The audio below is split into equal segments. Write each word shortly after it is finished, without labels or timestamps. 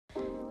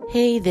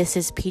Hey, this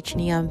is Peach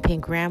Neon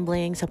Pink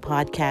Ramblings, a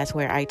podcast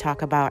where I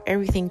talk about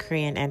everything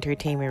Korean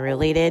entertainment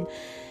related,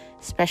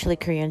 especially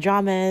Korean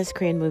dramas,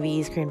 Korean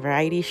movies, Korean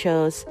variety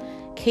shows,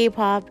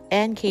 K-pop,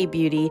 and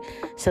K-beauty.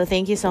 So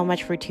thank you so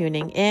much for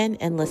tuning in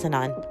and listen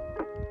on.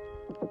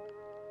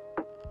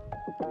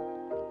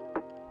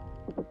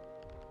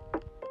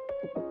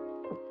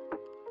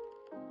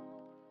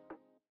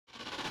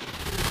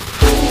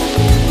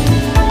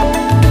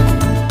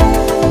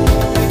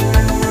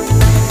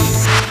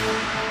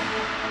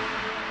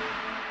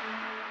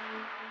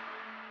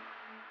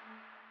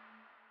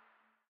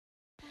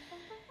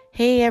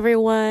 Hey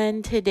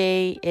everyone,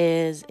 today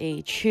is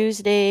a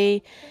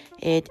Tuesday.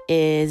 It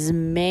is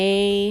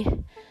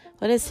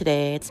what is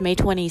today? It's May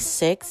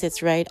 26th.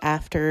 It's right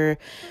after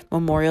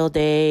Memorial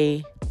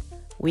Day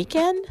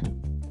weekend.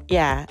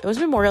 Yeah, it was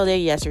Memorial Day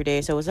yesterday,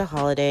 so it was a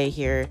holiday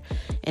here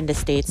in the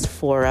States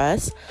for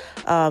us.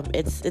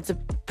 It's a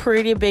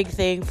pretty big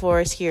thing for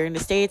us here in the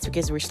States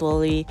because we're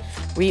slowly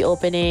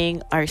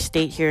reopening our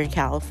state here in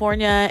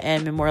California,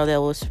 and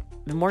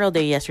Memorial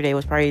Day yesterday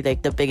was probably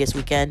like the biggest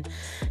weekend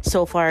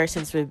so far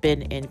since we've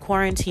been in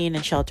quarantine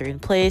and shelter in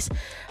place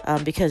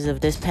because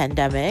of this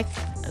pandemic,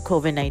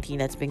 COVID-19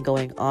 that's been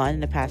going on in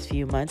the past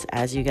few months,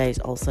 as you guys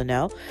also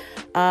know.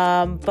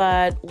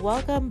 But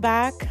welcome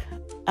back.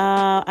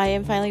 I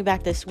am finally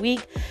back this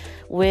week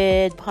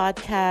with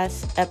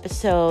podcast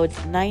episode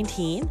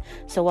 19.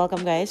 So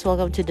welcome guys.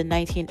 Welcome to the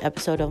 19th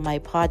episode of my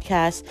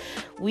podcast.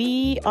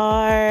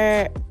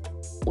 We're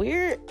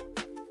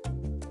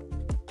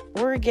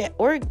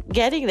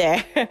getting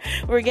there.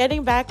 We're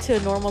getting back to a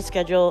normal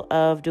schedule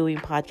of doing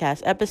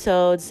podcast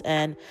episodes,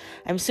 and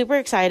I'm super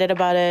excited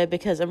about it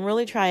because I'm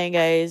really trying,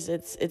 guys.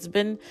 It's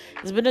been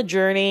a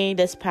journey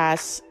this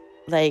past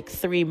like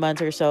 3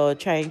 months or so,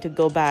 trying to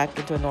go back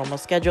into a normal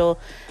schedule,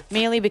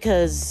 mainly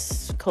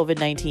because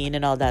COVID-19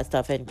 and all that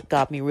stuff, and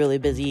got me really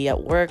busy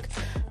at work,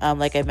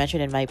 like I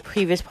mentioned in my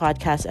previous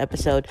podcast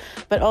episode.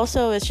 But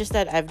also it's just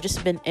that I've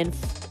just been in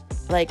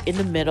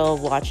the middle of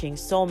watching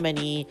so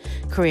many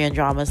Korean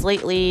dramas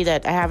lately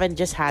that I haven't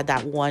just had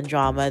that one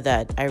drama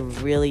that I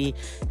really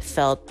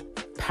felt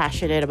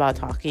passionate about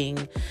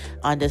talking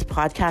on this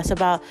podcast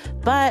about.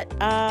 But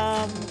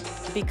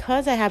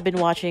because I have been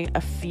watching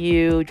a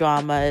few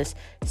dramas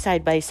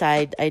side by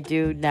side, I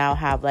do now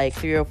have like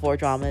 3 or 4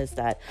 dramas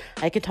that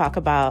I could talk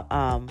about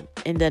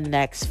in the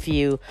next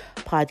few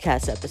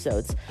podcast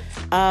episodes.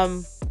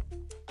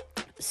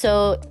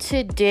 So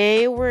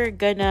today we're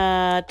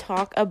gonna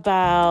talk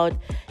about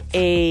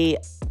a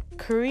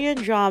Korean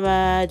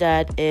drama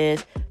that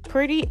is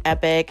pretty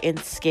epic in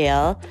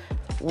scale,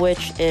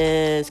 which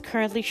is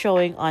currently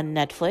showing on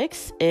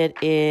Netflix.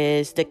 It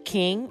is The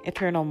King,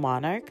 Eternal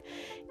Monarch.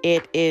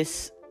 It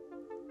is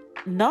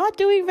not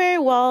doing very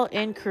well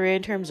in Korea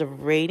in terms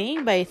of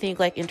rating, but I think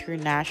like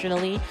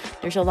internationally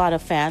there's a lot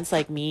of fans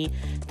like me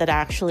that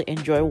actually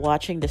enjoy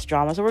watching this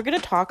drama. So we're going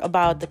to talk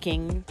about The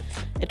King,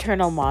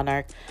 Eternal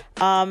Monarch.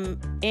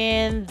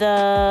 In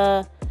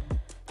the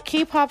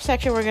K-pop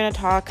section, we're going to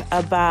talk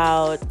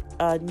about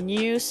a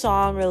new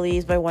song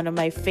released by one of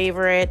my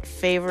favorite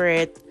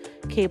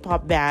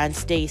K-pop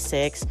bands,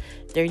 Day6.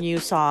 Their new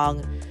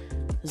song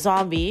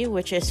Zombie,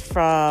 which is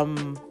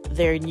from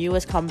their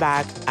newest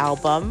comeback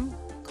album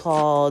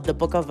called The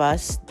Book of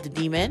Us, The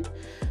Demon.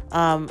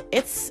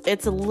 It's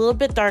a little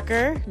bit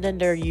darker than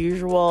their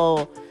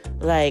usual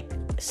like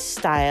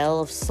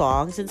style of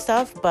songs and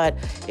stuff, but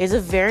it's a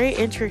very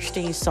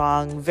interesting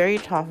song, very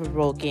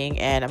thought-provoking,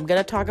 and I'm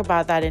gonna talk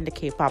about that in the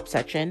K-pop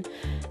section.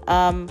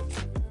 And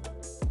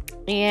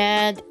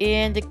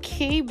in the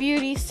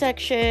K-beauty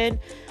section,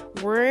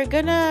 we're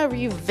gonna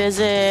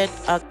revisit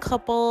a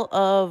couple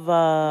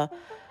of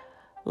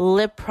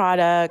lip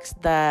products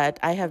that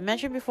I have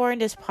mentioned before in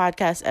this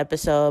podcast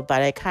episode,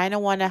 but I kind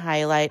of want to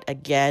highlight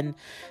again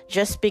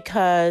just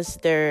because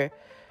they're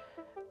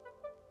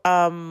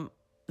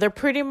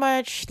pretty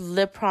much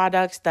lip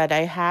products that I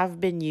have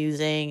been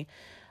using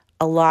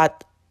a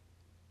lot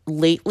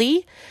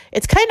lately.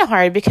 It's kind of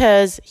hard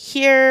because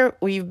here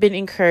we've been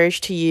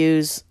encouraged to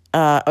use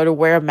or to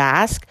wear a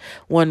mask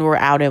when we're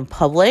out in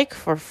public,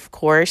 of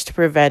course, to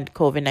prevent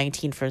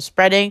COVID-19 from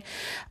spreading.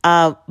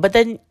 But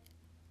then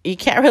you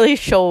can't really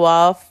show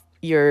off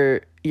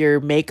your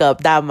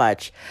makeup that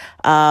much,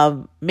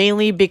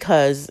 mainly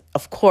because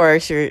of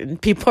course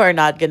people are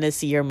not gonna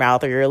see your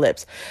mouth or your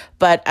lips.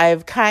 But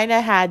I've kind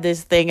of had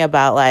this thing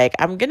about like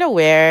I'm gonna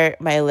wear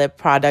my lip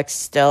products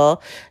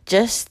still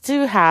just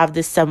to have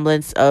the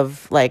semblance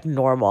of like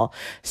normal.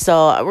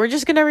 So we're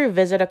just gonna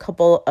revisit a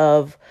couple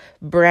of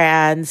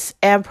brands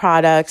and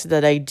products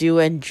that I do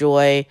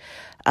enjoy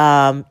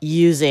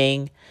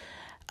using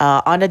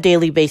on a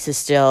daily basis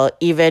still,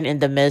 even in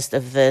the midst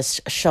of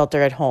this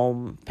shelter at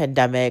home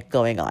pandemic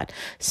going on.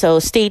 So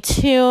stay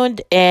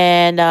tuned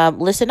and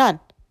listen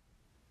on.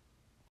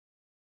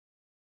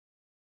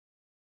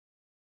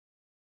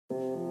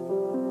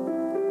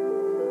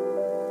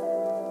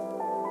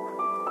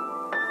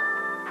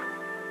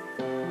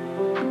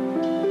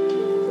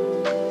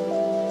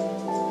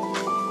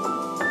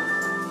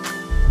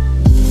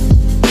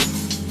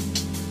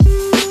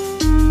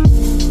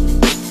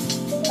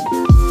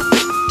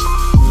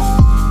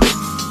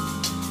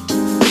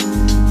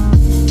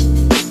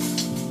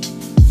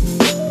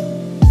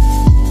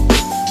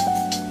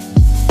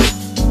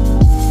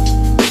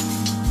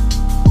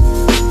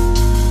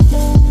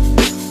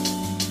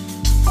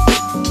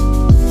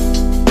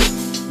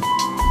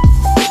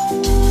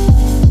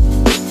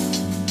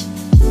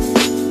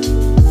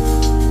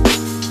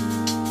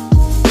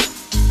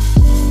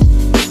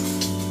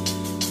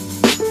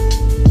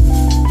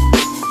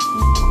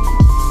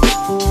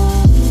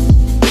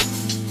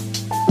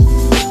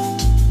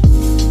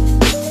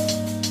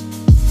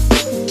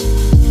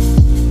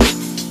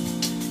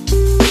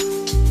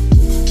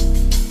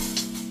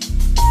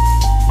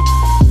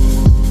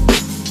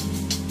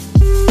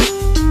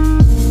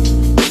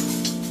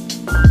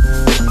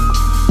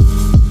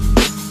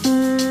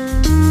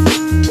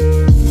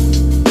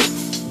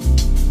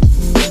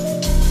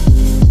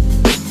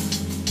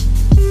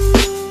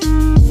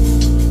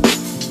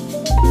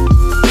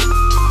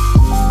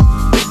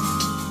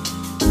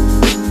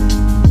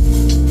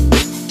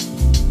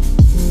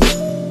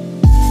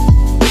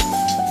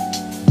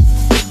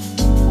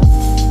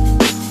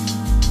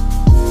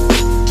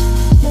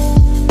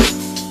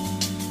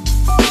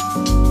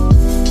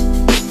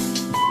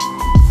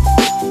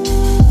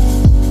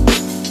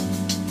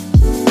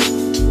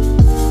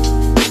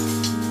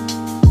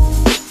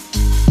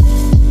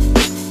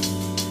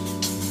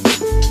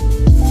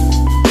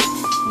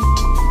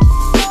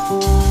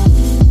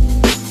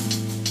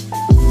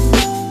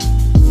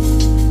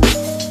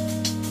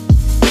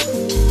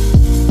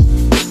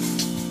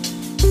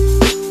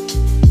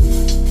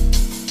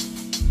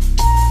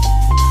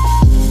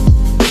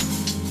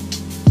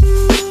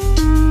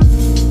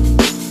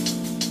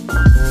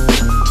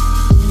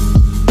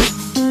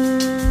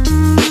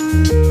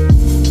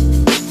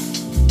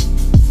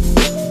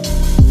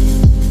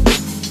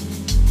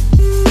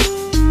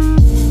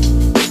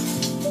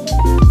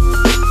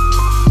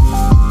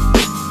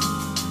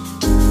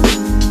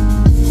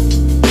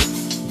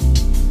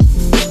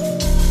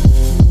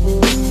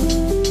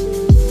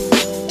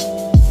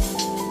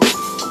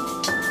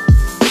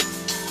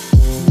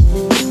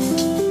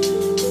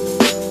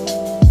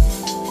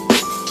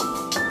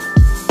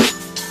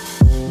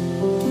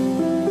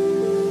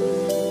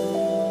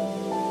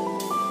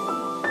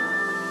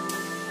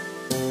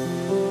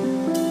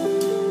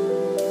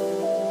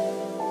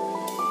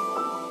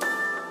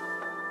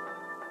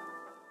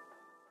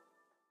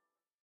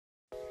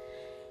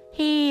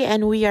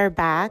 and we are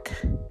back.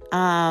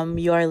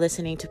 You are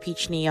listening to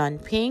Peach Neon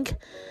Pink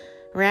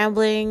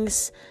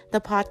Ramblings, the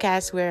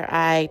podcast where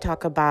I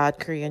talk about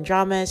Korean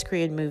dramas,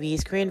 Korean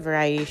movies, Korean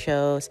variety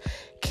shows,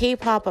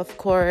 K-pop, of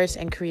course,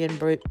 and Korean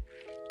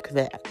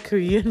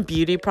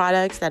beauty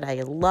products that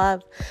I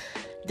love.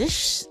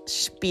 This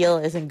spiel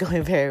isn't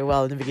going very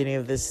well in the beginning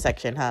of this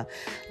section, huh?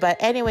 But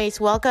anyways,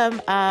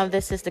 welcome.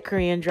 This is the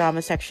Korean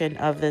drama section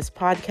of this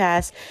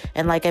podcast.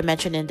 And like I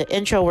mentioned in the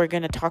intro, we're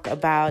going to talk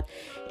about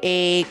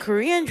a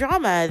Korean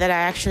drama that I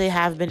actually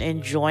have been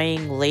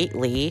enjoying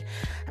lately.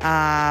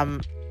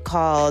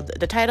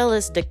 The title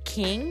is The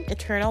King,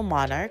 Eternal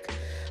Monarch.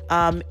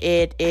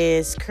 It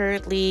is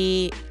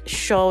currently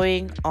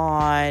showing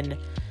on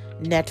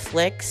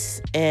Netflix,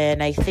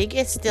 and I think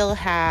it still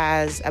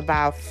has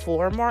about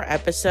 4 more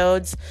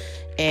episodes,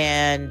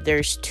 and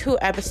there's 2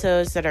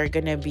 episodes that are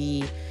gonna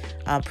be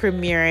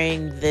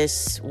premiering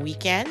this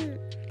weekend.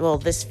 Well,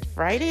 this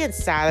Friday and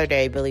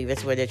Saturday, I believe,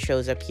 is when it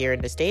shows up here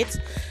in the States.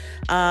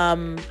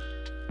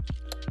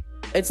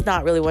 It's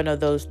not really one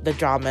of the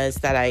dramas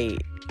that I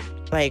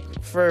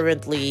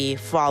fervently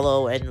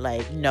follow and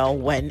know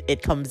when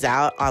it comes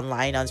out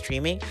online on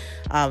streaming,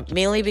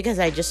 mainly because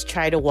I just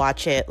try to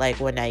watch it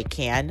when I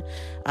can,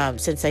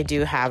 since I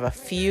do have a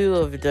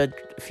few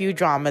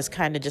dramas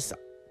kind of just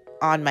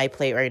on my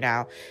plate right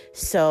now.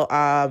 So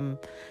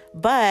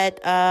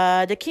but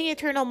The King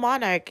Eternal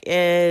Monarch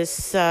is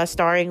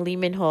starring Lee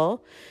Min-ho,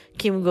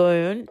 Kim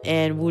Go-eun,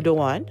 and Woo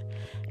Do-won.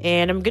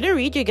 And I'm gonna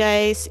read you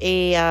guys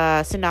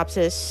a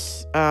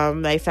synopsis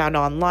I found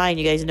online.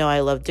 You guys know I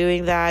love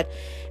doing that.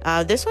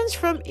 This one's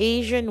from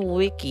Asian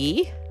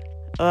Wiki,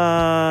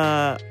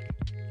 another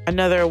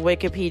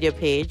Wikipedia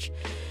page.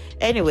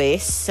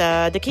 Anyways,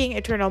 The King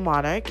Eternal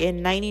Monarch.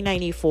 In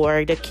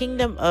 1994, the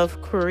Kingdom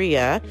of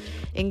Korea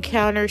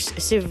encounters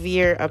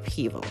severe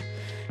upheaval.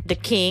 The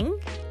king,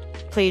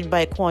 played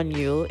by Kwon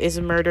Yu, is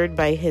murdered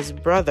by his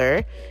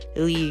brother,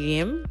 Lee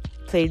Rim,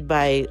 played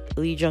by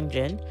Lee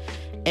Jung-jin.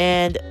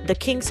 And the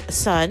king's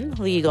son,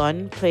 Lee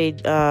Gon,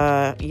 played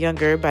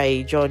younger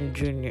by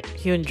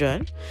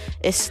Hyun-jun,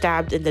 is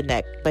stabbed in the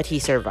neck, but he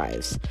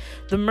survives.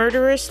 The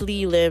murderous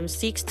Lee Lim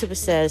seeks to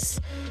possess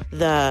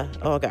I'm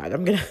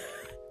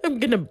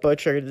gonna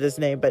butcher this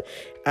name, but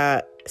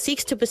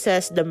seeks to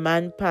possess the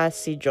Manpa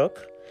Sijok,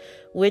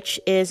 which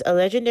is a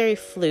legendary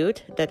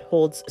flute that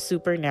holds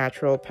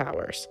supernatural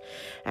powers.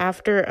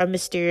 After a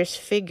mysterious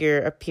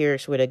figure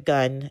appears with a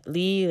gun,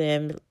 Lee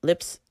Lim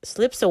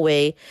slips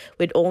away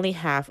with only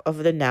half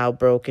of the now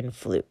broken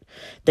flute.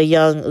 The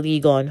young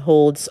Lee Gon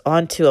holds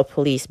onto a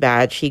police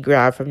badge he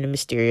grabbed from the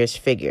mysterious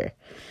figure.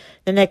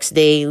 The next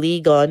day, Lee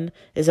Gon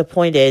is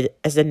appointed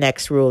as the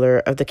next ruler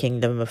of the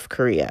Kingdom of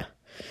Korea.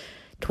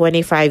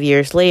 25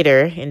 years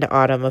later, in the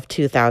autumn of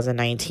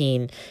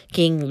 2019,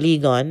 King Lee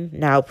Gon,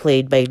 now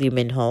played by Lee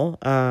Min-ho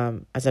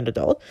as an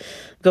adult,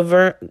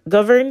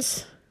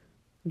 governs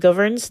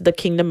the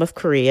Kingdom of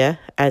Korea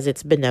as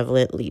its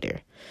benevolent leader.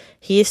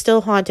 He is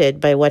still haunted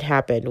by what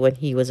happened when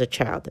he was a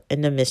child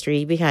and the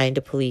mystery behind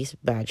the police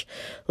badge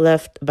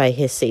left by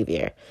his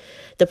savior.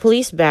 The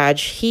police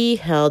badge he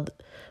held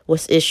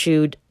was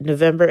issued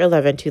November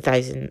 11,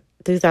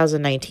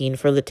 2019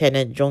 for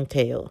Lieutenant Jong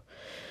Tae-ho.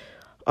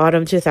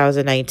 Autumn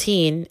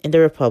 2019 in the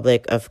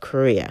Republic of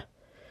Korea.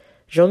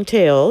 Jong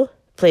Tae-ho,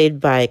 played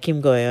by Kim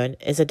Go-eun,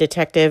 is a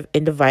detective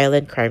in the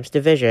Violent Crimes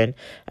Division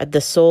at the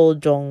Seoul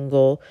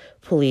Jonggo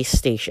Police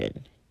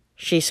Station.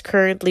 She's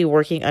currently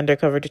working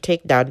undercover to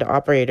take down the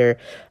operator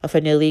of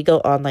an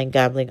illegal online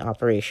gambling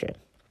operation.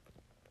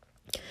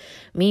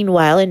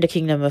 Meanwhile, in the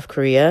Kingdom of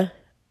Korea,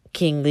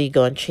 King Lee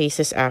Gon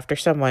chases after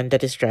someone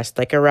that is dressed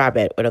like a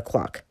rabbit with a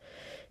clock.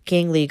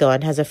 King Lee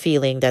Gon has a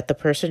feeling that the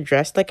person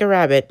dressed like a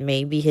rabbit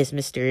may be his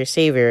mysterious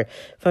savior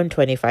from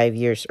 25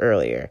 years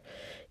earlier.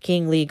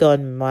 King Lee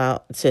Gon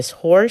mounts his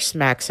horse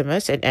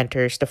Maximus and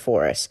enters the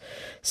forest.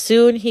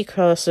 Soon he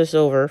crosses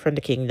over from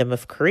the Kingdom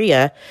of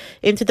Korea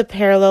into the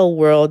parallel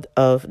world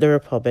of the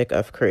Republic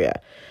of Korea.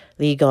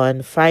 Lee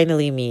Gon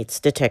finally meets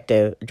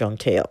Detective Jong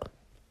Tae-ho.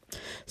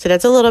 So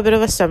that's a little bit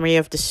of a summary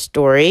of the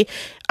story.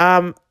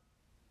 Let's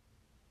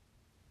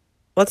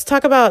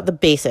talk about the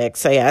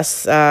basics, I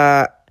guess.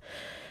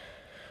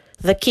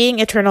 The King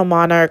Eternal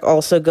Monarch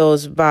also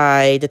goes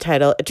by the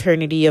title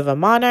Eternity of a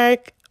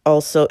Monarch,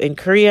 also in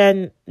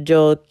Korean,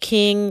 Jo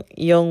King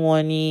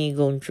Yongwoni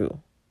Gonju.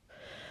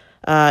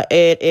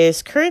 It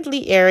is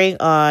currently airing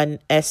on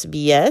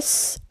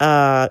SBS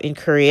in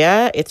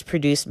Korea. It's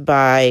produced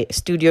by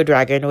Studio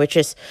Dragon, which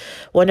is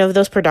one of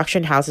those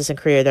production houses in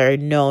Korea that are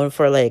known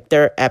for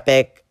their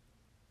epic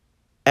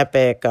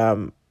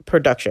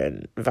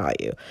production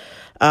value.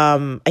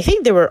 I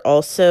think they were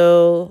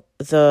also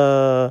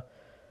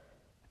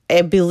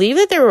I believe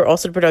that they were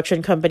also the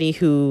production company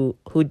who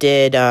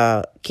did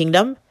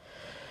Kingdom,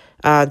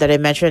 that I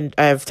mentioned,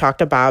 I've talked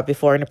about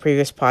before in a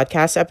previous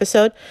podcast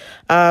episode.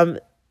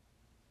 The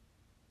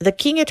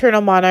King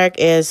Eternal Monarch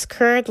is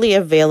currently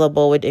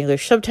available with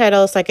English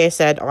subtitles, like I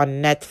said,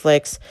 on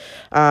Netflix.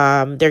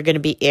 They're going to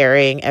be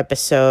airing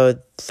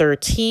episode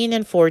 13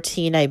 and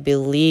 14, I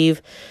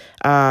believe,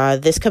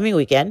 this coming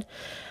weekend.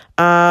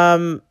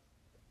 Um,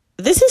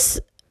 this is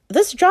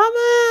this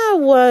drama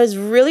was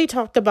really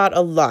talked about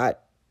a lot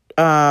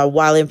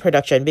while in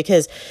production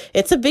because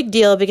it's a big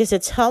deal because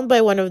it's helmed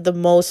by one of the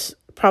most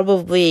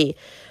probably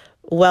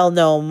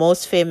well-known,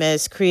 most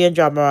famous Korean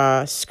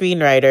drama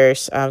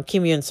screenwriters,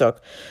 Kim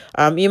Yoon-suk.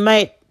 You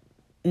might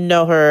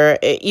know her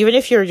even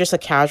if you're just a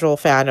casual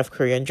fan of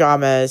Korean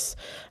dramas.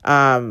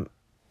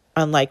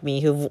 Unlike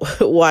me, who've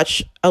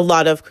watched a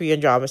lot of Korean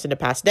dramas in the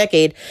past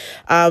decade,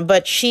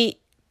 but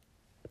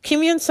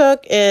Kim Yoon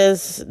Suk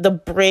is the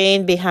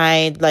brain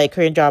behind like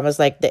Korean dramas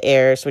like The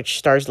Heirs, which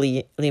stars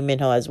Lee Min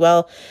Ho as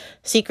well,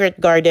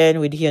 Secret Garden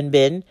with Hyun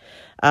Bin,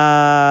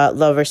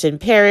 Lovers in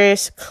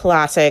Paris,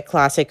 classic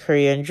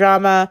Korean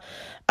drama.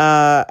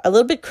 A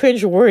little bit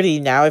cringe-worthy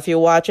now if you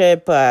watch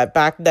it, but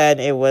back then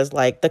it was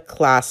like the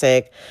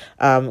classic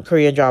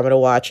Korean drama to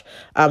watch.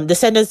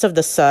 Descendants of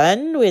the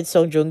Sun with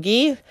Song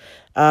Joong-ki,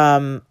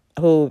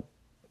 who,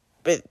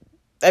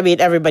 I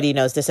mean, everybody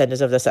knows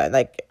Descendants of the Sun.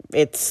 Like,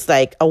 it's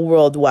like a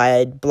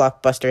worldwide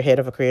blockbuster hit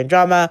of a Korean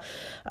drama.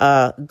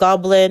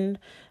 Goblin,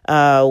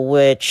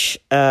 which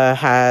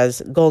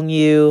has Gong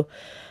Yoo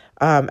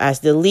as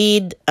the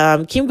lead.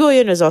 Kim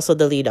Go-yeon is also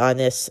the lead on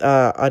this,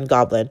 on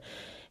Goblin.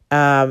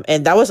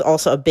 And that was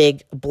also a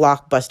big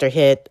blockbuster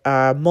hit.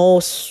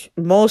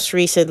 Most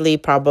recently,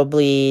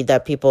 probably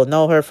that people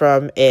know her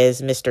from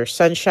is Mr.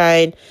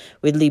 Sunshine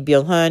with Lee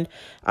Byung-hun.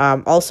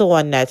 Also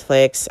on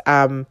Netflix.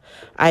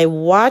 I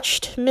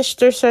watched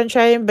Mr.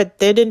 Sunshine, but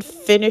didn't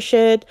finish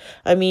it.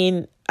 I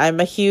mean, I'm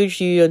a huge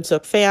Yoo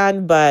Yeon-suk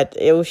fan, but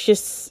it was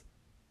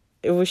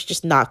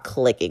just not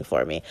clicking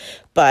for me.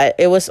 But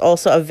it was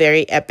also a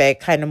very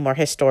epic, kind of more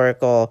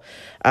historical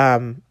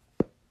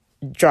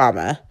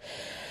drama.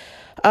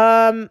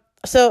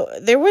 So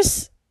there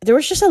was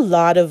just a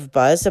lot of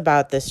buzz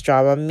about this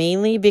drama,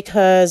 mainly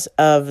because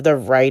of the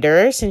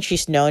writer, since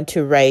she's known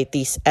to write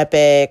these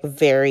epic,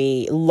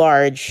 very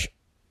large,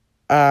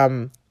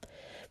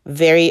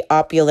 very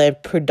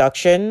opulent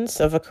productions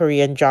of a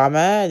Korean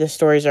drama. The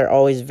stories are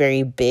always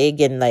very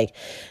big and like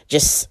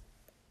just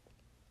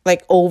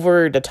like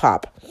over the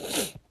top.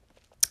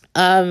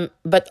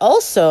 But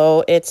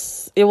also it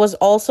was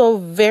also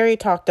very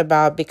talked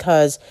about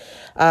because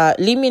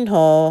Lee Min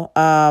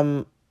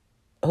Ho,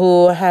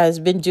 who has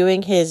been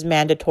doing his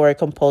mandatory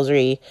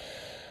compulsory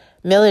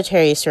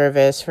military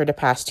service for the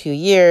past 2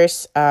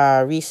 years,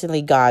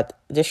 recently got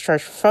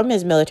discharged from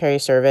his military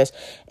service,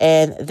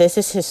 and this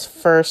is his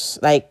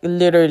first like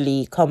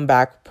literally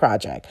comeback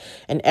project,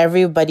 and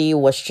everybody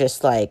was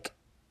just like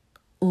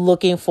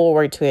looking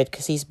forward to it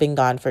because he's been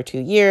gone for 2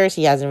 years.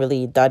 He hasn't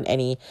really done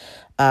any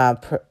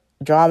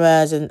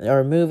dramas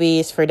or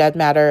movies for that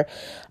matter.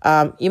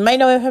 You might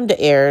know him from The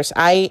Heirs.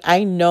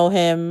 I know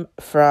him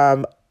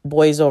from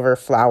Boys Over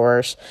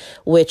Flowers,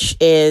 which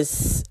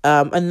is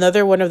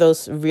another one of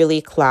those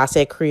really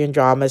classic Korean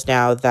dramas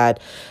now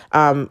that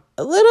a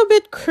little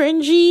bit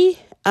cringy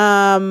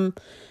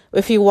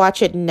if you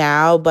watch it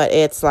now, but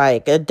it's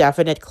like a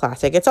definite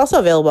classic. It's also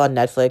available on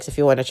Netflix if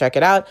you want to check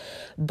it out.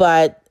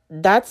 But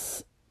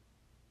that's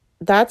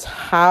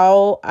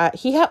how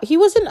he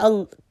was in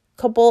a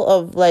couple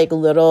of like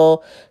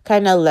little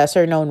kind of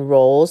lesser known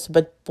roles,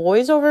 but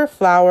Boys Over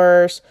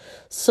Flowers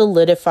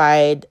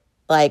solidified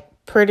like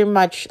pretty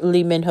much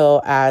Lee Min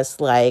Ho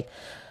as like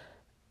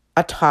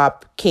a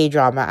top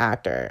K-drama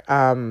actor.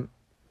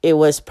 It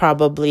was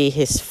probably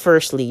his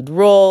first lead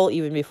role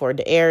even before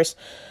The Heirs.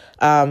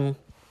 And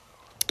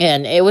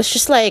it was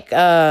just like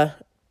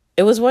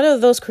it was one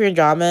of those Korean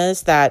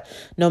dramas that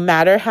no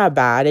matter how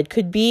bad it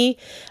could be,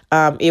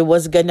 it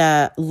was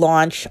gonna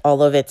launch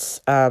all of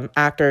its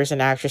actors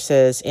and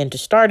actresses into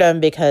stardom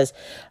because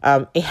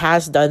it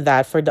has done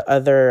that for the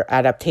other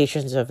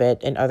adaptations of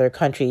it in other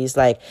countries.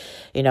 Like,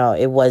 you know,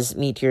 it was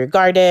Meteor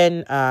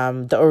Garden,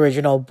 the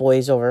original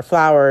Boys Over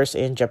Flowers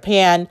in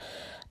Japan.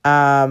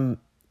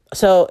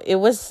 So it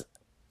was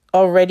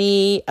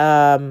already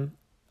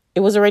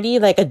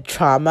like a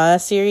drama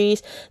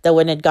series that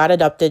when it got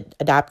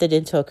adapted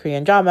into a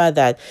Korean drama,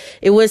 that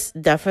it was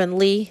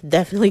definitely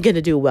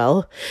gonna do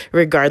well,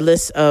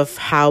 regardless of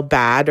how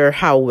bad or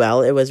how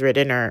well it was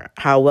written or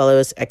how well it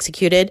was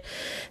executed.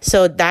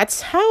 So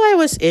that's how I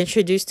was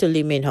introduced to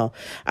Lee Min Ho.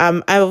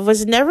 I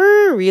was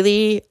never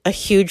really a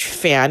huge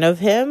fan of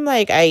him.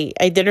 Like I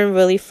didn't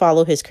really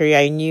follow his career.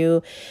 I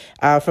knew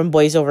from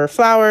Boys Over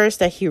Flowers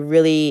that he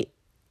really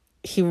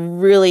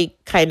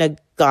kind of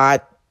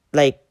got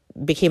like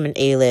became an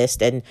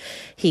A-list and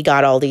he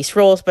got all these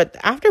roles. But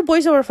after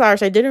Boys Over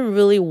Flowers, I didn't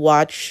really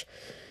watch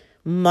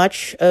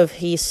much of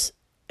his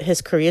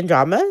Korean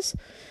dramas.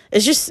 It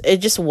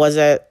just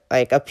wasn't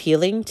like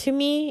appealing to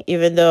me,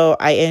 even though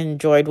I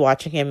enjoyed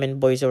watching him in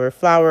Boys Over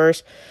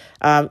Flowers.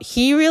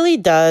 He really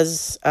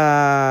does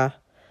I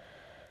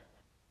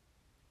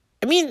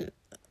mean,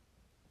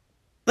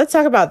 let's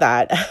talk about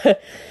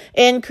that.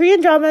 In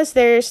Korean dramas,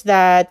 there's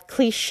that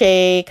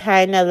cliche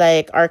kind of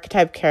like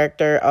archetype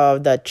character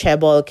of the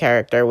chaebol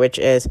character, which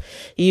is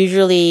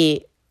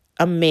usually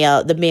the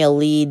male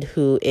lead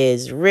who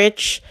is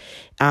rich,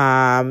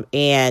 and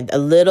a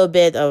little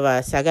bit of a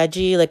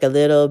sagaji, like a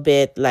little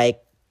bit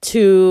like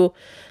too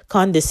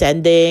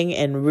condescending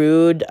and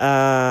rude,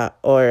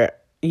 or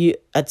you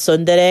at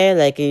tsundere,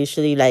 like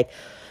usually like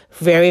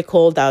very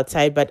cold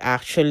outside but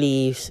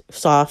actually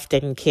soft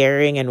and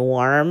caring and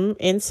warm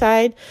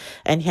inside,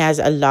 and he has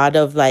a lot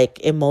of like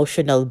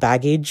emotional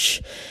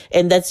baggage,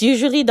 and that's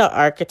usually the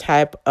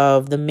archetype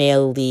of the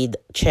male lead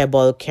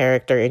chaebol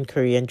character in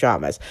Korean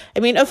dramas. I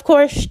mean, of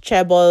course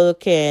chaebol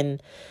can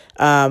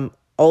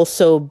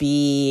also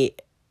be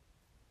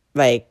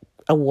like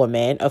a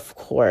woman, of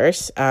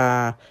course.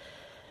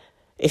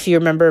 If you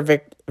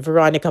remember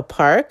Veronica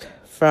Park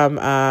from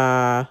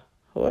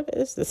what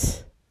is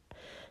this,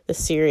 the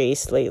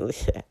series lately?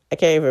 I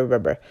can't even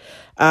remember.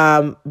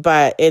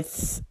 But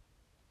it's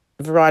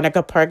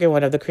Veronica Park in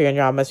one of the Korean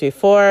dramas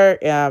before,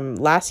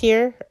 last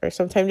year or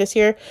sometime this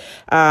year,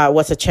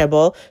 was a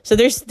chaebol. So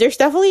there's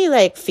definitely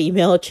like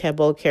female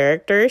chaebol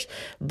characters,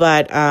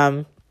 but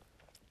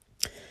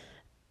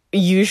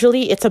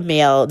usually it's the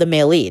male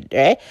lead,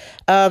 right?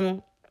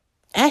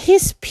 At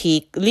his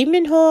peak, Lee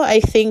Min Ho, I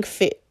think,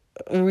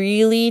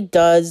 really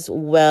does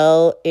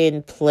well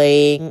in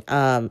playing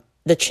the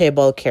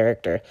chaebol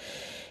character.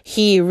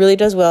 He really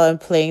does well in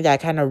playing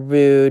that kind of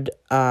rude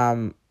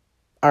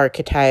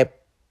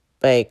archetype,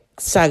 like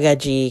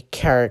Sagaji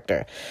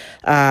character,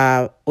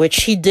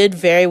 which he did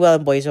very well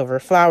in Boys Over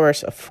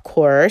Flowers, of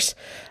course,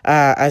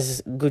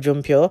 as Gu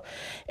Jumpyo,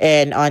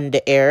 and on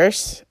The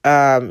Heirs,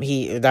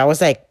 that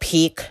was like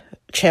peak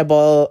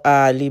chaebol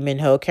Lee Min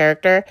Ho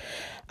character.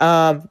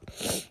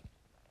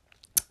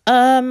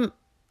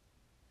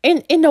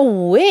 In a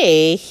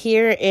way,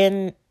 here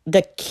in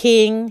The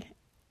King,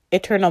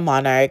 Eternal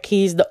Monarch,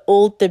 he's the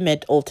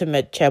ultimate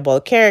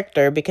chaebol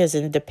character, because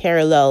in the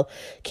parallel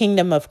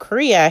kingdom of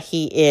Korea,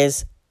 he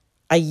is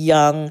a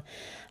young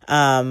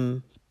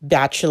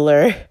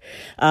bachelor,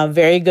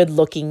 very good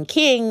looking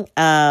king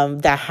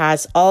that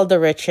has all the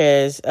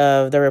riches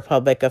of the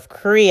Republic of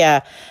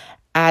Korea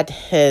at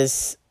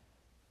his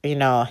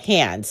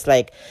hands,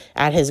 like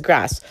at his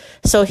grasp.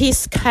 So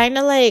he's kind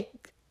of like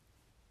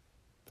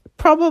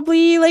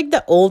probably like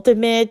the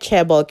ultimate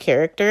chaebol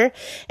character.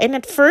 And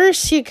at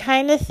first you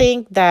kind of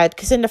think that,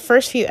 because in the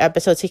first few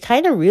episodes he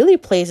kind of really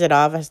plays it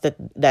off as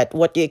that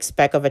what you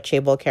expect of a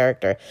chaebol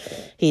character.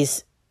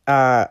 He's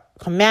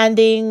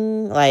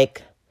commanding,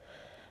 like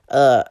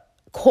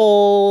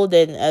cold,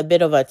 and a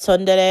bit of a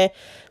tsundere.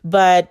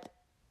 But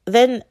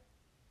then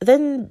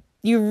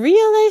you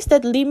realize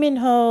that Lee Min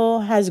Ho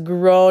has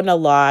grown a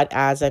lot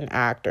as an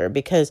actor,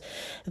 because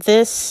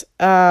this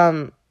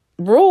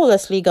role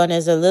as Lee Gun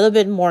is a little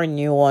bit more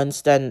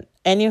nuanced than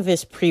any of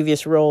his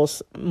previous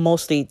roles,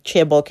 mostly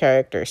chaebol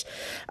characters.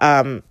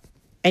 And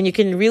you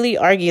can really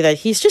argue that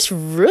he's just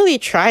really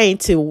trying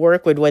to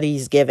work with what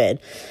he's given.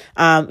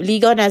 Lee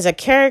Gun as a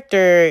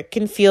character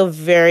can feel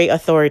very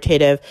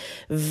authoritative,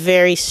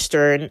 very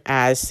stern,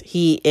 as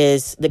he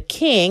is the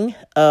king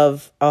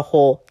of a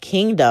whole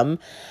kingdom.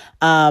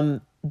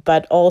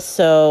 But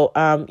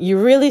also, you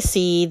really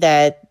see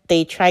that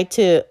they try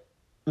to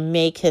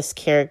make his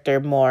character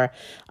more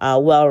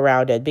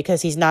well-rounded,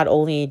 because he's not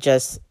only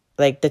just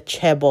like the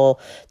chaebol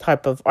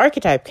type of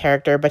archetype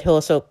character, but he's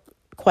also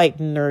quite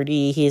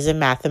nerdy. He's a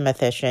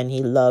mathematician.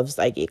 He loves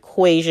like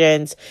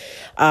equations.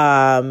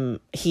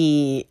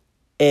 He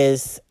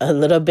is a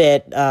little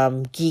bit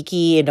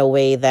geeky in a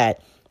way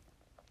that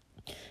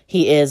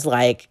he is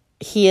like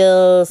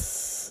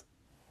he's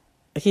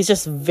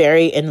just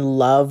very in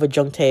love with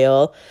Jung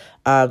Tae-il,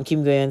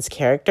 Kim Go-eun's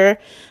character,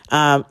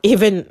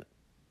 even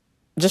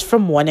just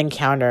from one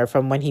encounter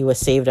from when he was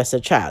saved as a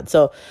child.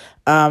 So,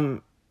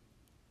 and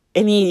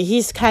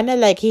he's kind of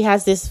like, he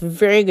has this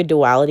very good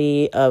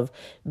duality of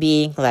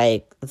being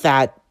like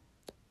that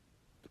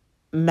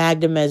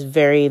magnanimous,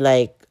 very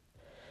like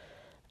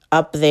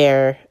up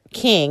there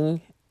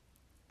king,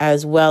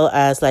 as well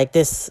as like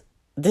this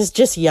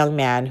just young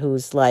man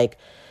who's like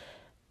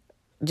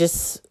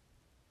just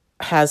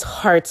has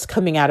hearts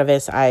coming out of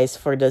his eyes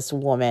for this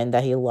woman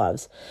that he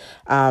loves.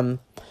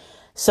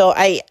 So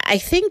I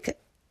think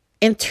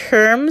in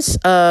terms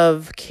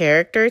of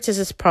characters, this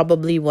is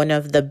probably one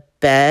of the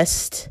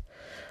best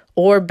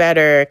or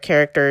better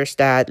characters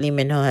that Lee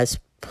Min Ho has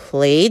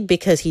played,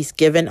 because he's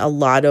given a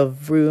lot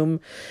of room,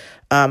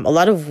 a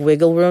lot of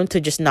wiggle room to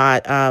just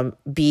not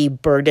be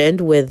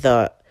burdened with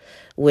the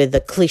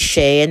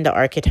cliche and the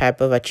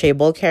archetype of a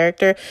chaebol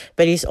character,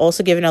 but he's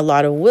also given a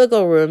lot of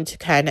wiggle room to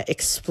kind of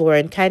explore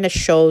and kind of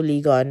show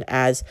Lee Gun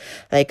as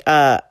like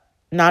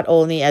not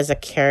only as a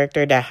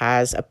character that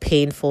has a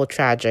painful,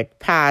 tragic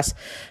past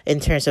in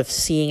terms of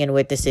seeing and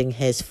witnessing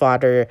his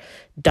father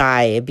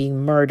die,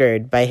 being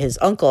murdered by his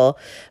uncle,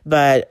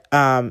 but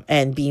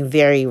and being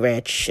very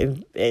rich,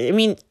 I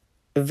mean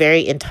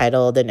very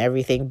entitled and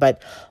everything,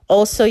 but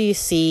also you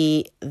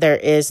see there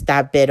is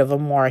that bit of a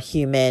more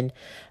human,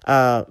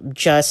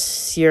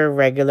 just your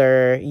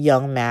regular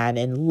young man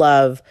in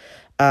love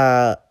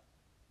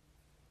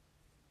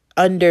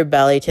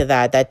underbelly to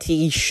that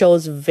he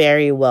shows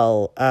very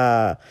well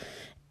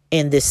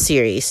in this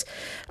series.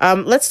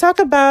 Let's talk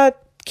about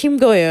Kim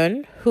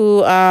Go-eun,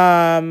 who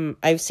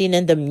I've seen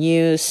in the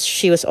Muse.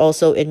 She was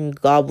also in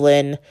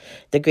Goblin,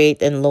 The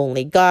Great and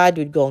Lonely God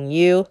with Gong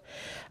Yoo,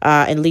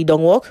 and Lee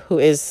Dong-wook, who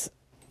is,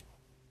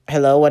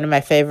 hello, one of my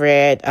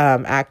favorite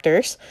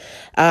actors.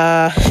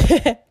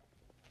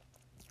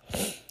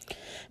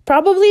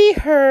 Probably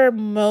her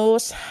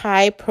most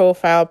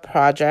high-profile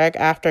project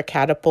after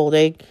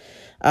catapulting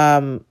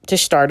to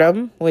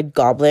stardom with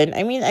Goblin.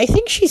 I mean, I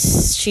think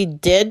she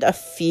did a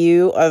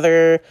few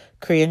other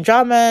Korean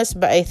dramas,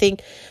 but I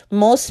think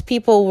most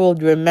people will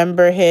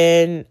remember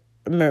her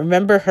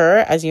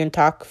as Yoon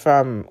Tak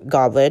from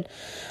Goblin.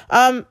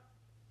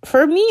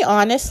 For me,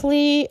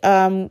 honestly,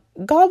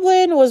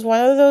 Goblin was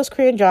one of those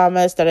Korean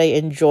dramas that I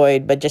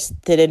enjoyed but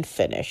just didn't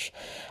finish.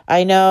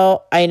 I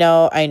know.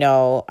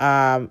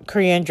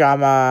 Korean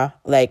drama,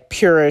 like,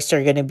 purists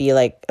are gonna be,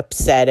 like,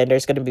 upset, and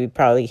there's gonna be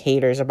probably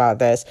haters about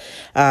this,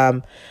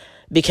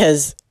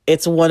 because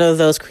it's one of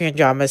those Korean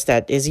dramas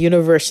that is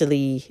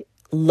universally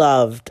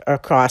loved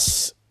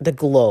across the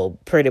globe,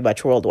 pretty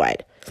much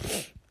worldwide.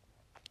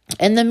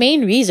 And the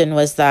main reason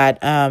was that,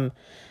 I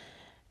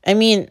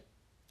mean,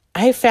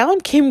 I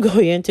found Kim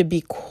Go-eun to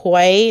be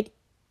quite,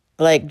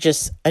 like,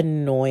 just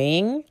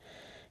annoying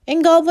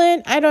in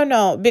Goblin. I don't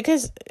know,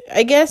 because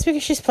I guess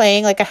because she's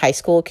playing, like, a high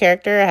school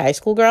character, a high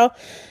school girl,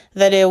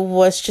 that it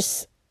was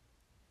just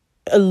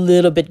a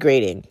little bit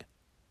grating.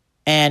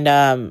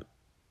 And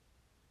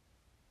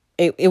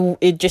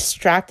it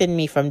distracted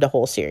me from the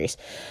whole series.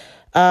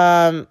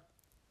 Here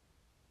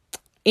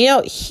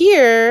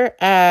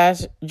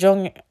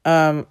Jung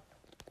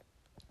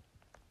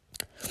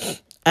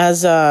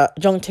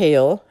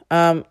Tae-il,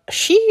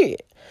 she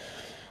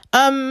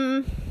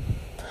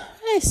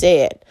I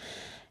say it,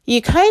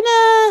 you kind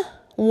of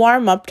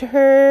warm up to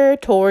her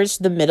towards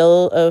the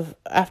middle of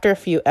after a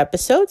few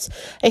episodes.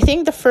 I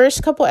think the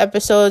first couple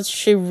episodes,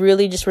 she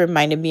really just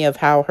reminded me of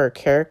how her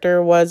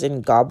character was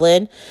in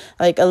Goblin,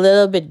 like a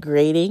little bit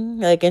grating,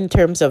 like in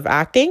terms of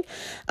acting.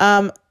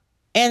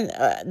 And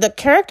the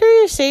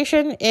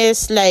characterization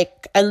is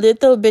like a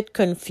little bit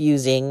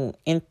confusing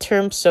in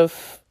terms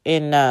of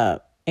in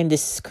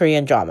this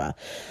Korean drama,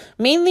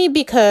 mainly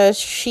because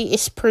she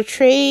is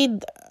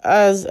portrayed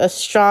as a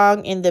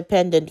strong,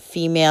 independent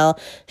female.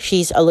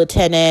 She's a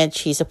lieutenant.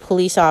 She's a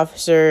police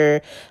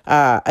officer,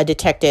 a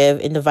detective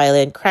in the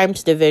Violent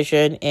Crimes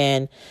Division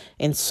in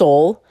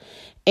Seoul,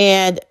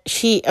 and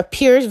she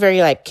appears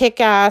very like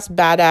kick-ass,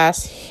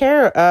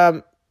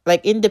 badass,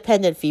 like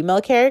independent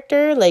female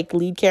character, like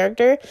lead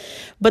character.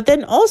 But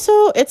then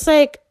also it's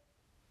like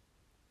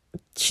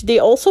they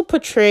also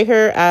portray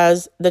her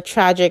as the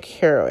tragic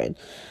heroine.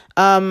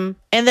 And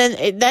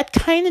then that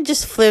kind of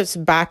just flips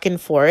back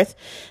and forth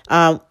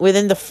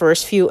within the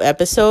first few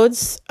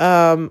episodes.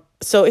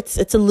 So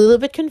it's a little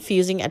bit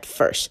confusing at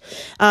first.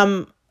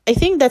 I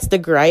think that's the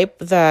gripe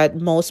that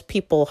most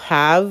people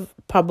have,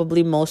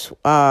 probably most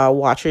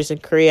watchers in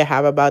Korea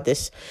have about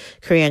this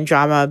Korean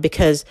drama,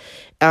 because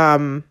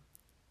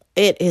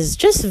it is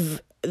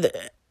just,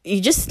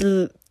 you just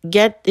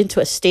get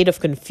into a state of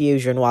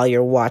confusion while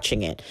you're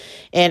watching it.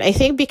 And I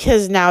think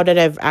because now that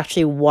I've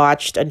actually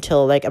watched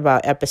until like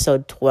about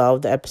episode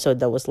 12, the episode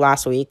that was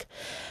last week,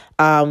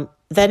 then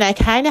I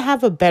kind of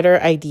have a better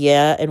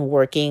idea and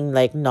working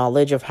like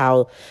knowledge of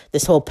how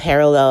this whole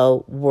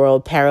parallel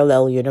world,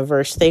 parallel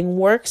universe thing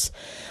works.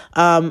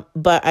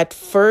 But at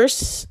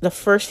first, the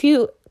first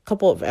few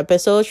couple of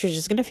episodes, you're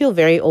just gonna feel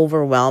very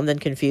overwhelmed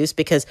and confused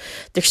because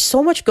there's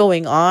so much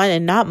going on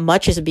and not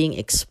much is being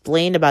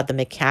explained about the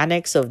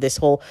mechanics of this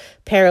whole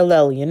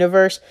parallel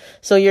universe.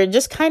 So you're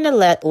just kind of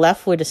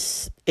left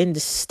with in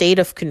the state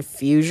of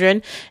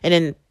confusion,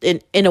 and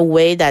in a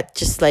way that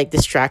just like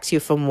distracts you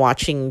from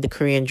watching the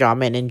Korean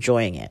drama and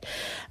enjoying it.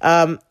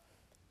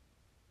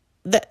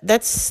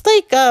 That's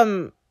like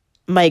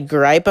my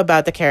gripe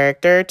about the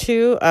character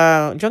too.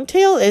 Jung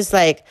Tae-il is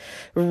like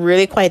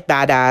really quite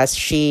badass.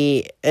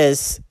 She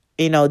is,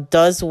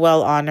 does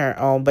well on her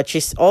own, but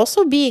she's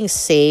also being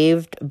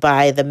saved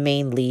by the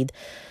main lead,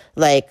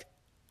 like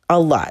a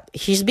lot.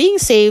 She's being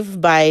saved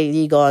by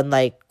Lee Gon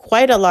like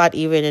quite a lot,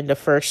 even in the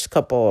first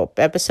couple of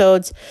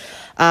episodes.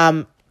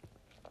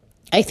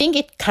 I think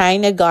it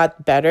kind of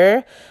got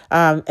better,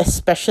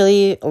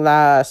 especially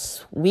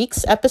last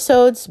week's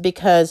episodes,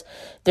 because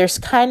there's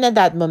kind of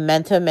that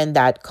momentum and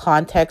that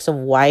context of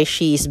why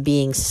she's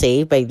being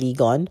saved by Lee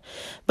Gon.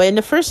 But in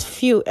the first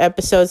few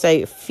episodes,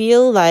 I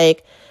feel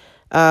like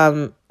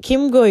Kim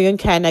Go-eun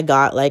kind of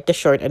got like the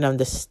short end of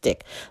the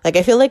stick. Like,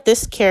 I feel like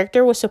this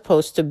character was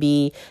supposed to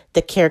be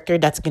the character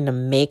that's gonna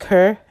make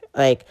her.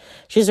 Like,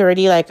 she's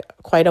already like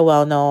quite a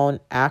well-known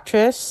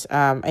actress.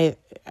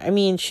 I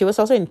mean, she was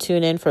also in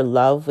Tune In for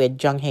Love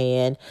with Jung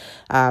Hae-in,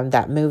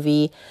 that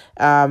movie.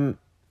 And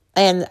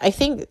I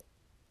think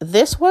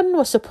this one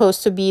was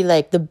supposed to be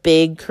like the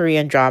big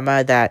Korean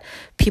drama that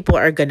people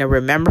are going to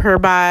remember her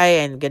by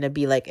and going to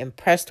be like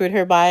impressed with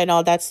her by and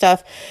all that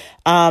stuff.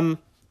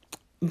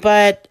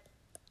 But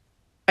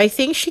I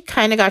think she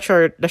kind of got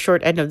the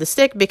short end of the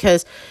stick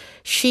because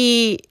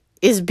she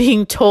is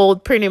being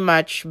told pretty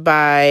much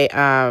by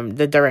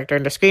the director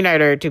and the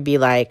screenwriter to be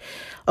like,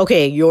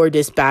 okay, you're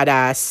this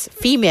badass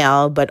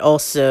female, but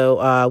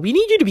also we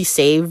need you to be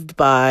saved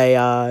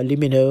by Lee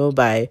Min-ho,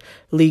 by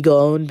Lee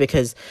Gon,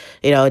 because,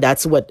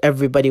 that's what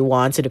everybody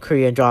wants in a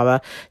Korean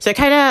drama. So I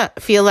kind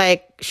of feel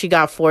like she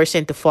got forced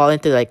to fall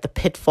into like the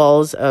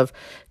pitfalls of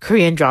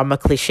Korean drama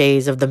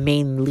cliches of the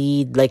main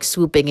lead like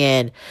swooping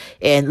in,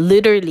 and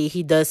literally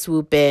he does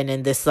swoop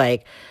in this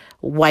like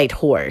white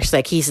horse,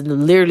 like he's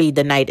literally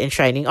the knight in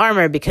shining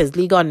armor, because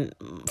Lee Gon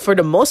for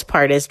the most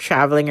part is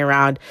traveling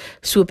around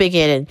swooping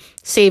in and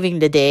saving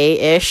the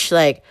day ish,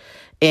 like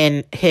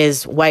in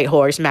his white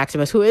horse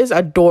Maximus, who is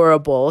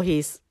adorable.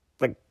 He's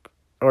like,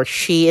 or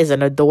she is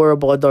an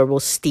adorable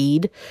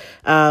steed,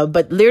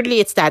 but literally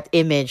it's that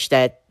image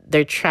that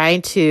they're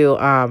trying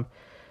to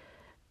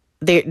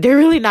they're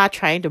really not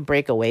trying to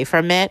break away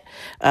from it,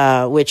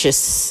 which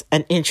is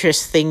an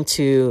interesting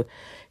thing.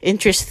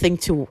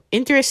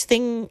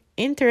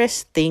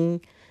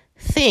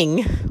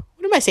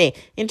 What am I saying?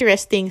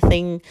 Interesting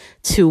thing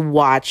to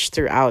watch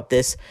throughout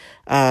this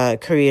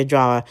Korean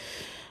drama.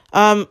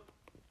 I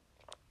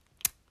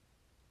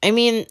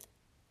mean,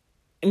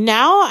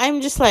 now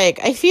I'm just like,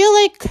 I feel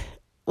like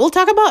we'll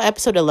talk about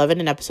episode 11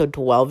 and episode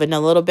 12 in a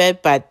little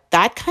bit, but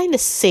that kind of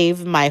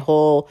saved my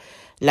whole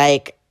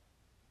like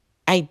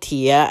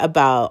idea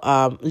about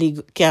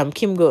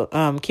Kim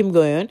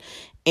Go-eun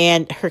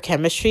and her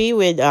chemistry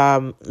with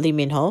Lee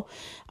Min-ho,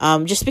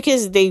 just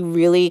because they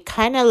really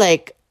kind of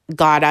like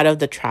got out of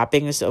the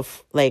trappings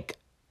of like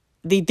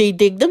they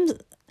dig them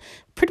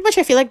pretty much.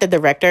 I feel like the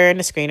director and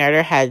the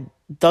screenwriter had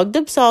dug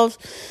themselves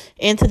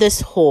into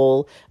this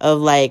hole of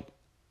like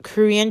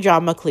Korean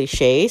drama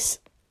cliches,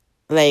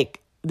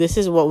 like this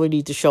is what we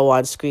need to show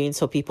on screen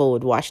so people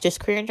would watch this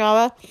Korean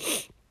drama,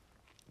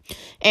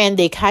 and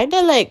they kind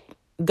of like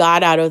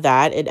got out of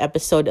that in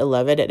episode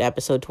 11 and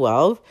episode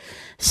 12.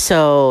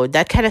 So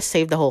that kind of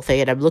saved the whole thing,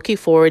 and I'm looking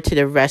forward to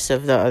the rest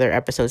of the other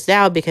episodes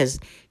now, because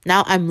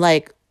now I'm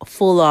like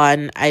full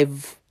on,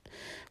 I've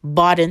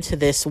bought into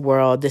this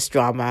world, this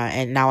drama,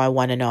 and now I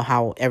want to know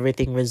how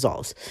everything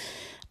resolves.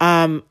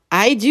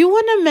 I do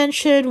want to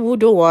mention Woo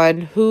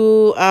Do-won,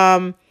 who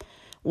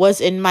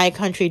was in My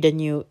Country the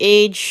New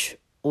Age,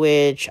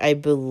 which I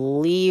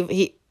believe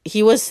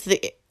he was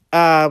the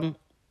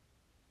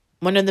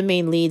one of the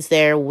main leads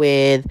there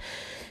with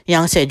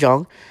Yang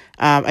Se-jong.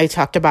 I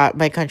talked about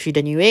My Country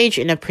the New Age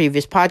in a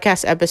previous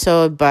podcast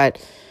episode,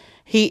 but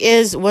he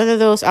is one of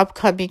those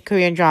upcoming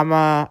Korean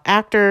drama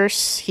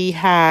actors. He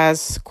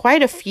has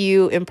quite a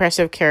few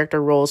impressive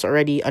character roles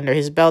already under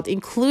his belt,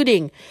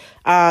 including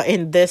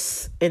in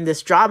this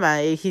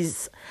drama. He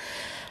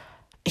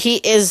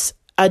is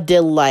a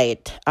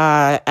delight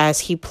as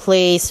he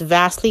plays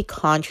vastly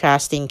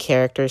contrasting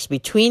characters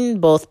between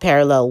both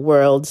parallel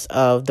worlds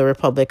of the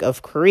Republic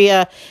of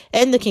Korea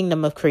and the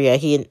Kingdom of Korea.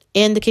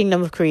 In the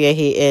Kingdom of Korea,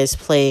 he is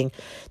playing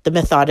the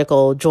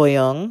methodical Jo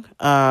Young,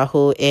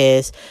 who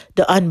is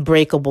the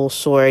unbreakable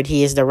sword.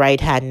 He is the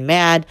right-hand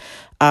man,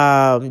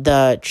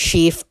 the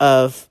chief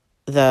of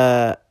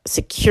the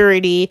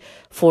security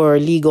for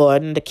Lee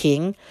Gon, the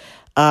king.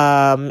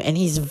 And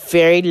he's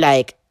very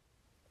like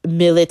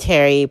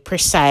military,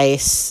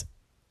 precise,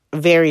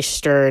 very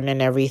stern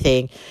and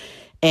everything.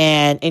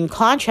 And in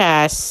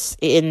contrast,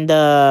 in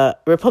the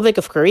Republic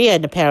of Korea,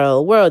 in the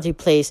parallel world, he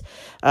plays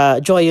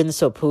Jo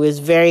Yun-sup, who is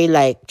very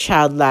like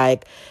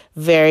childlike,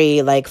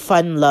 very like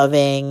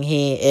fun-loving.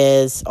 He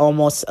is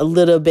almost a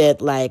little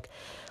bit like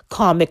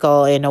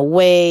comical in a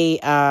way,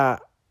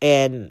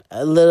 and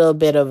a little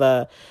bit of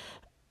a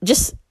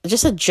just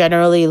a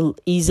generally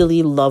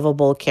easily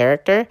lovable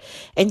character.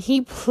 And he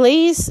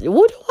plays,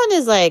 Woo Do-won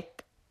is like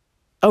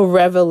a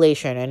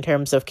revelation in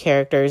terms of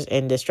characters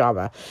in this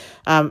drama.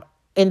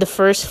 In the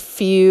first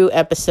few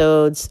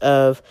episodes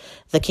of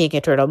The King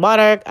Eternal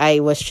Monarch,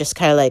 I was just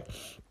kind of like,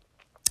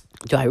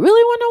 do I really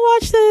want to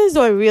watch this?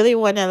 Do I really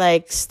want to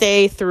like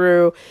stay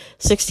through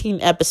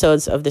 16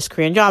 episodes of this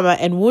Korean drama?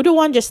 And Woo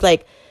Do-won just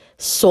like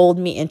sold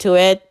me into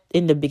it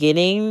in the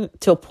beginning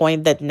to a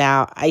point that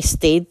now I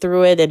stayed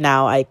through it, and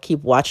now I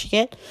keep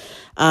watching it,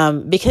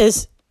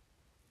 because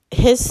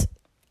his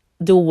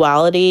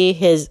duality,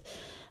 his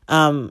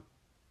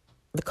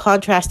the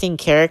contrasting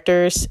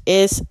characters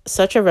is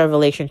such a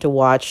revelation to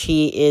watch.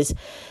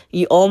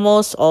 You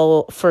almost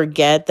all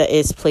forget that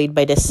it's played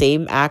by the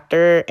same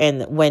actor,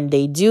 and when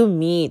they do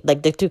meet,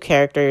 like the two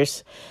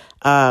characters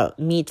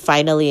meet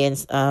finally in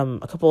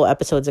a couple of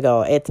episodes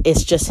ago,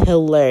 it's just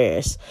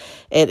hilarious.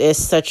 It is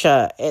such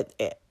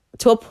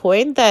to a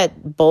point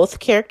that both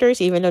characters,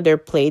 even though they're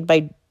played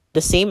by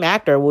the same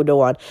actor, Woo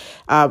Do-won,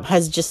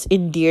 has just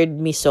endeared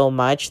me so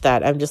much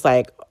that I'm just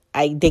like,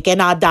 they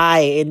cannot die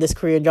in this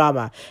Korean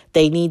drama.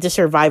 They need to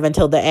survive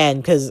until the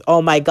end, because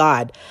oh my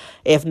god,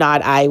 if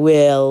not, I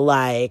will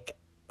like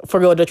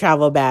forgo the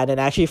travel ban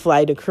and actually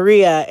fly to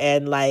Korea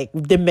and like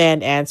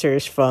demand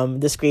answers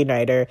from the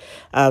screenwriter,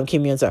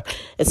 Kim Yoon-suk.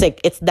 It's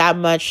like it's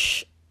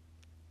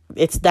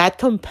that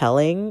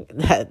compelling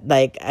that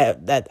like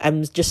that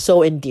I'm just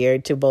so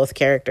endeared to both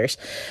characters,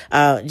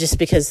 just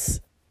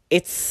because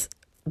it's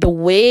the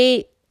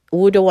way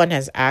Woo Do-won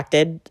has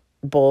acted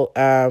both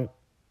the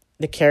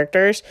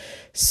characters,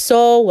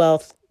 so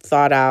well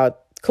thought out,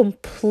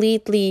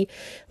 completely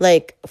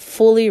like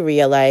fully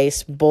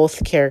realized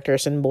both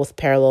characters in both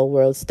parallel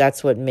worlds.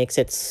 That's what makes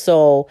it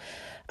so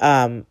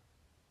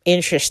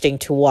interesting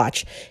to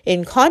watch.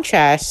 In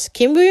contrast,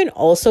 Kim Boo-yoon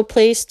also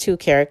plays two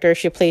characters.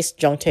 She plays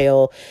Jung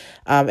Tae-ho,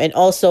 and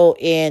also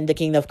in The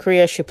Kingdom of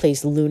Korea, she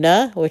plays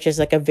Luna, which is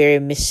like a very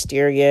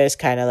mysterious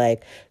kind of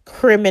like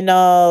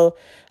criminal,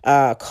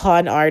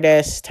 con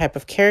artist type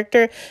of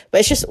character.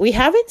 But it's just we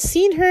haven't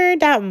seen her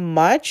that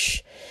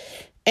much,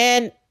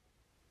 and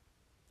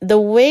the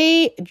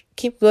way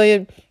Kim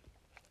Boo-yoon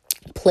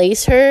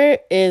plays her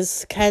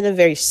is kind of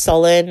very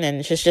sullen,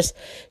 and she's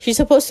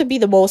supposed to be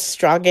the most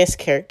strongest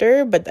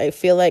character, but I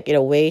feel like in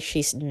a way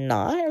she's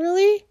not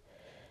really.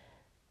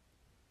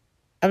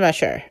 I'm not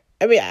sure.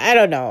 I mean, I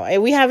don't know.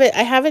 We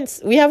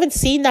haven't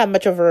seen that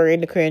much of her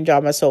in the Korean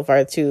drama so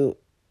far to,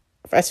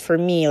 as for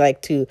me,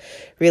 like to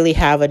really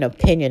have an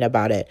opinion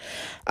about it.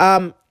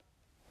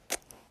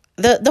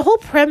 The whole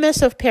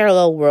premise of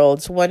Parallel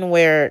Worlds, one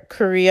where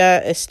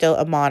Korea is still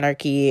a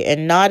monarchy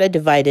and not a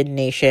divided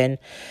nation,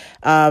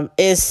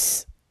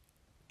 is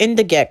from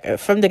the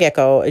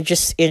get-go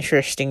just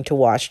interesting to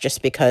watch,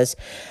 just because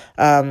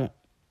Korea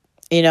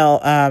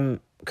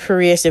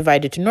is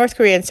divided to North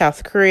Korea and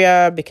South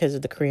Korea because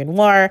of the Korean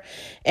War,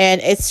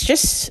 and it's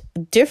just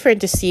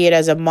different to see it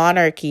as a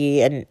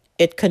monarchy, and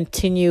it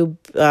continued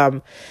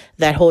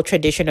that whole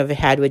tradition of it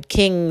had with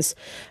kings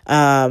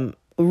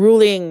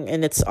ruling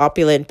in its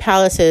opulent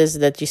palaces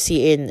that you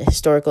see in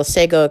historical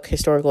sageuk,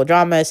 historical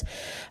dramas.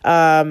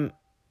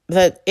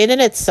 That in and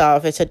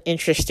itself, it's an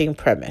interesting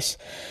premise.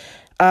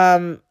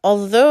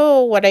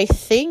 Although what I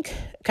think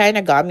kind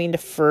of got me in the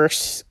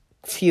first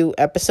few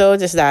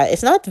episodes is that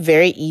it's not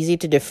very easy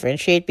to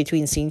differentiate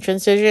between scene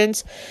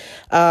transitions.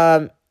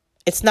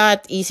 It's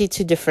not easy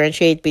to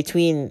differentiate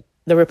between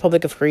the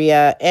Republic of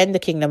Korea and the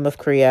Kingdom of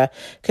Korea,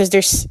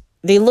 because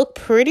they look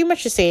pretty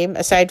much the same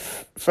aside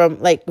from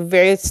like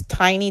various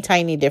tiny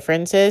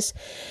differences.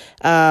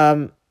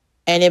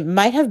 And it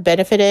might have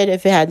benefited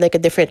if it had like a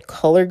different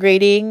color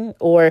grading,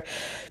 or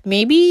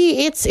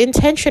maybe it's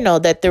intentional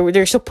that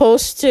they're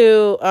supposed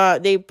to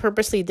they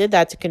purposely did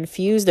that to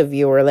confuse the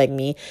viewer like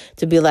me,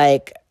 to be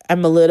like,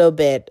 I'm a little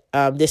bit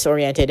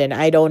disoriented and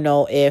I don't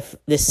know if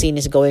this scene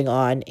is going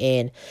on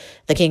in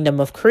the Kingdom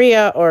of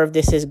Korea or if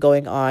this is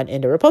going on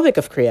in the Republic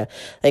of Korea.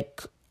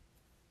 Like,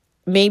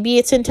 maybe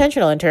it's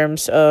intentional in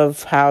terms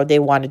of how they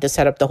wanted to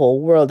set up the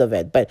whole world of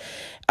it. But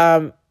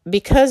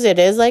because it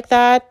is like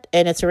that,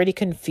 and it's already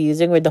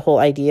confusing with the whole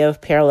idea of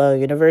parallel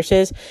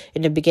universes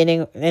in the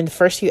beginning, in the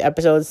first few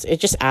episodes, it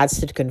just adds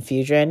to the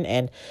confusion.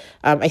 And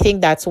I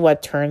think that's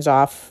what turns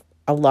off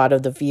a lot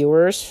of the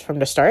viewers from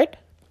the start.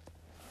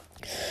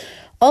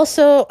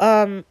 Also,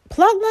 plot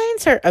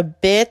lines are a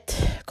bit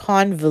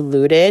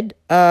convoluted.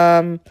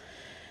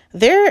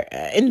 There,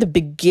 in the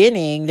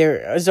beginning,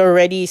 there is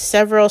already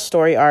several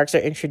story arcs are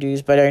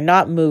introduced but are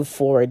not moved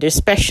forward,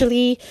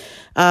 especially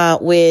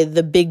with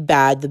the big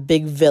bad, the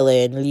big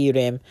villain, Lee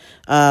Rim.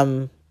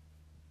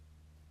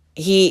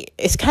 He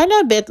is kind of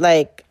a bit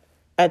like,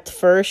 at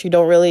first, you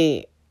don't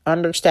really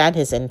understand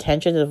his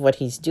intentions of what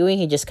he's doing.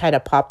 He just kind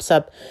of pops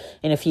up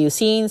in a few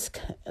scenes,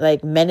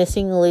 like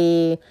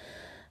menacingly,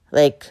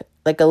 like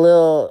a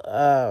little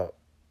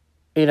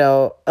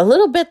a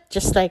little bit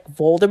just like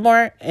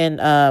Voldemort in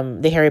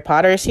the Harry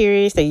Potter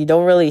series, that you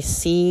don't really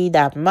see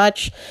that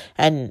much,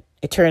 and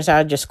it turns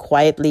out just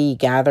quietly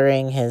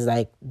gathering his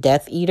like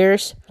Death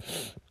Eaters.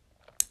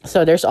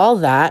 So there's all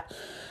that.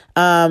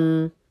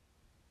 So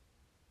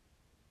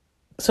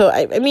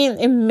I mean,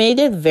 it made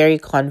it very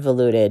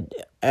convoluted,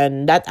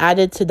 and that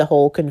added to the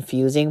whole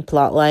confusing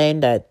plot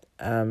line that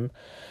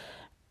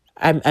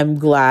I'm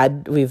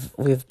glad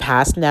we've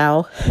passed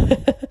now.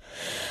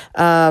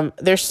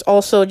 There's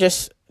also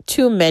just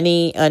too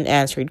many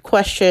unanswered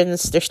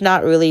questions. There's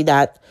not really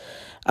that.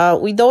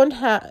 We don't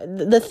have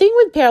the thing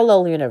with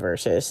parallel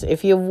universes.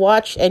 If you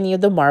watch any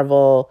of the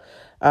Marvel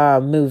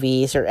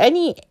movies or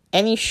any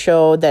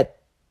show that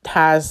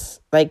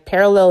has like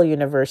parallel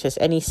universes,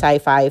 any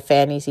sci-fi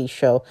fantasy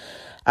show,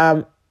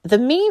 the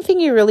main thing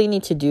you really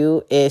need to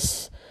do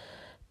is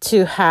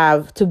to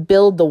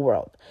build the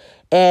world.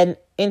 And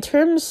in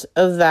terms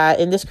of that,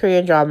 in this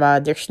Korean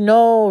drama, there's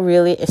no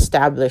really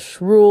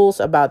established rules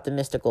about the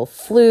mystical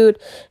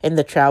flute and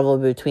the travel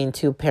between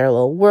two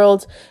parallel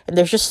worlds. And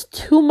there's just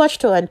too much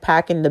to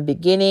unpack in the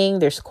beginning.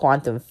 There's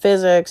quantum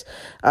physics,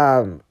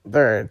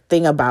 the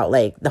thing about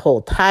like the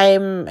whole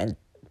time and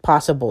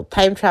possible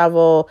time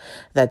travel,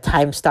 that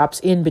time stops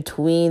in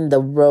between the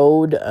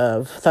road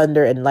of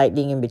thunder and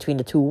lightning in between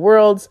the two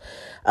worlds.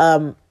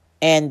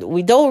 And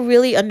we don't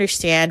really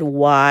understand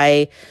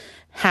why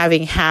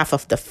having half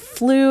of the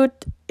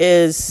flute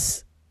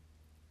does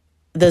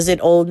it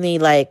only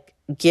like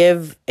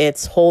give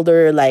its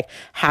holder like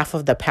half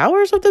of the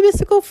powers of the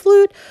mystical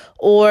flute,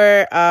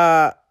 or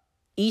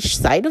each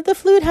side of the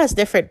flute has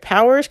different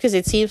powers, because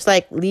it seems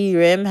like Lee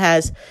Rim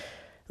has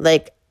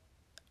like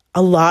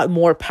a lot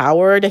more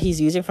power that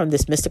he's using from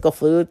this mystical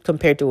fluid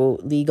compared to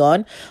Lee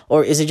Gon?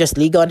 Or is it just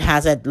Lee Gon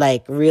hasn't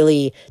like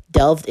really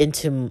delved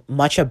into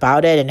much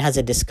about it and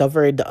hasn't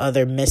discovered the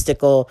other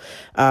mystical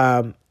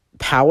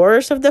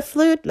powers of the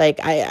flute? Like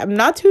I'm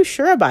not too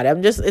sure about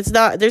it. It's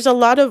not, there's a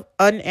lot of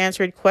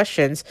unanswered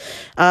questions,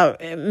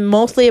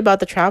 mostly about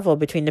the travel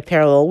between the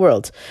parallel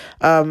worlds.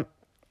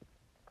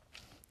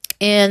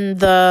 In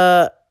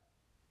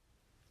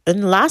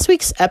last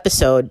week's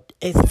episode,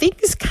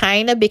 things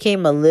kind of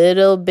became a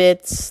little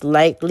bit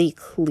slightly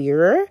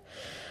clearer,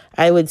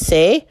 I would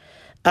say.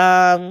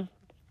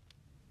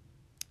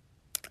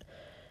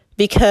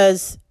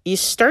 Because you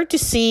start to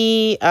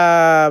see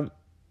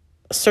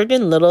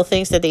certain little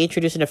things that they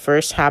introduced in the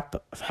first half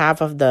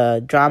of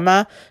the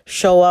drama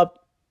show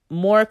up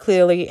more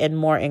clearly and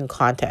more in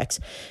context.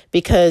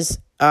 Because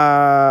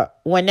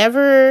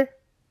whenever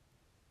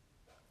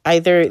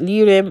either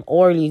Lirim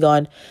or Lee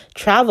Gon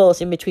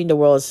travels in between the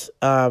worlds,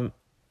 the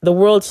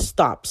world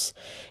stops.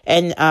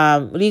 And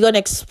Lee Gon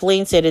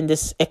explains it in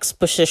this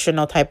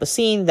expositional type of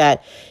scene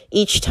that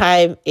each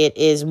time it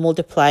is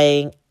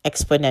multiplying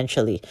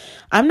exponentially.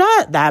 I'm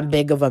not that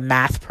big of a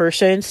math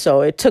person,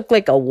 so it took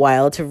like a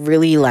while to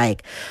really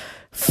like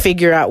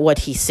figure out what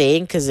he's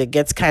saying, because it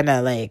gets kind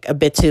of like a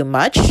bit too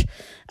much,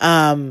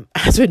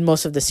 as with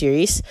most of the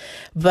series.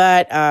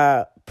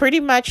 But pretty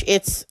much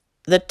it's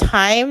the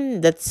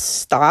time that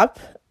stop,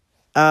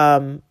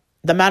 the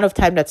amount of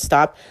time that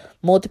stop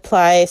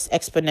multiplies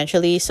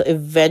exponentially. So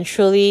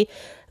eventually,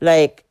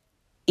 like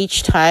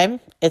each time,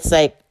 it's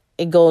like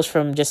it goes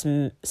from just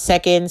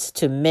seconds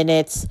to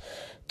minutes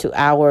to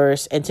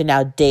hours and to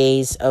now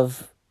days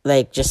of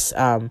like just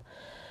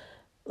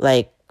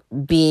like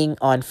being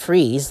on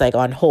freeze, like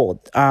on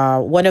hold.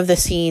 One of the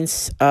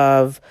scenes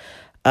of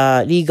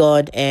Lee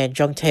Gon and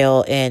Jung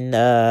Tae-il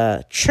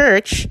in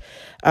church,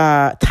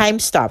 time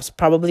stops,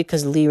 probably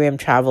because Lirim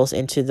travels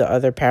into the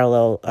other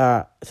parallel,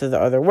 to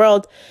the other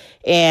world.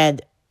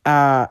 And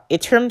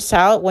it turns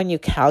out when you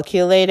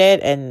calculate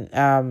it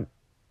and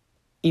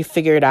you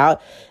figure it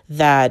out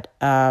that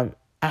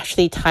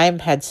actually time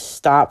had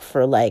stopped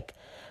for like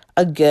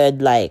a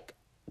good like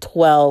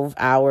 12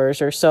 hours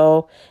or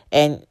so,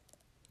 and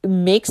it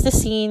makes the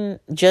scene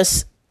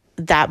just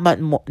that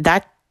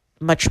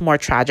much more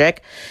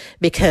tragic,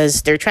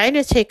 because they're trying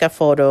to take a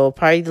photo,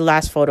 probably the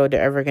last photo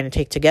they're ever going to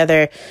take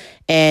together,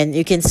 and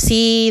you can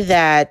see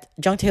that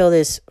Jung Tae-il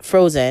is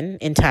frozen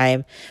in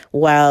time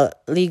while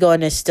Lee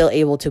Gon is still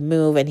able to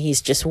move, and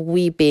he's just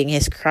weeping,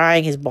 he's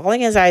crying, he's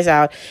bawling his eyes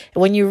out.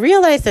 And when you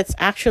realize that's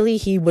actually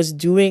he was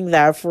doing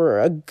that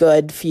for a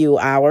good few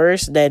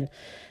hours, then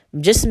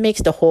just makes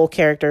the whole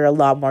character a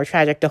lot more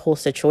tragic, the whole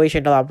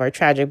situation a lot more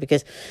tragic,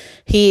 because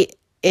he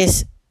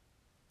is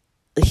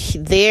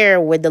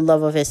there with the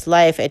love of his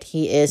life, and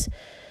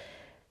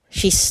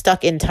she's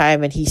stuck in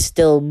time, and he's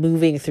still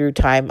moving through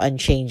time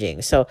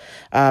unchanging. So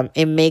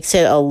it makes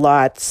it a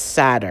lot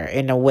sadder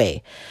in a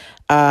way.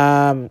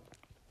 In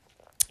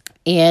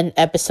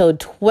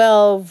episode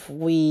 12,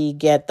 we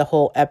get the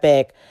whole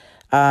epic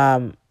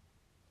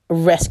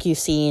rescue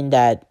scene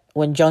that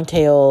when Jung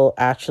Tae-il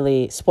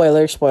actually,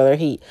 spoiler,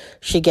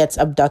 she gets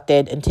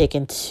abducted and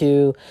taken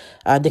to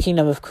the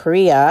Kingdom of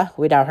Korea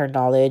without her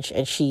knowledge,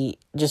 and she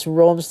just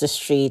roams the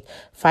street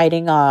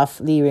fighting off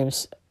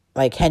Lirim's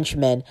like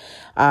henchmen,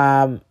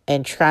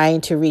 and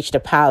trying to reach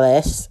the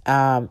palace.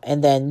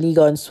 And then Lee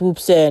Gon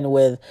swoops in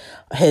with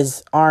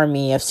his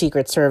army of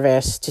Secret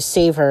Service to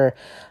save her.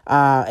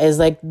 Is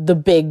like the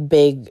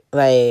big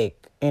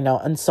like, you know,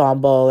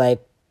 ensemble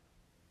like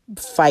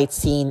fight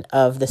scene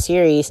of the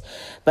series.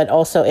 But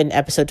also in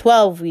episode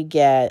 12 we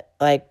get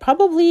like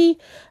probably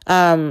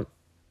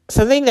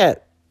something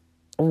that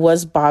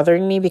was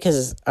bothering me,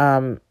 because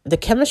the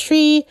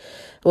chemistry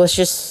was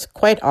just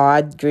quite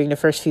odd during the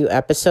first few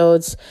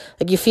episodes.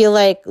 Like you feel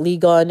like Lee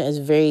Gon is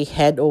very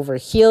head over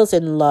heels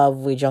in love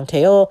with Jung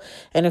Tae-il,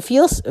 and it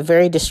feels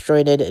very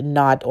disjointed and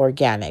not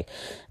organic.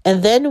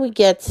 And then we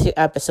get to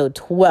episode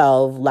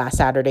 12, last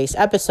Saturday's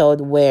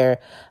episode, where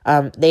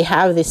they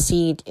have this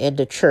scene in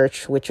the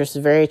church, which was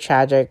very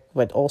tragic,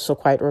 but also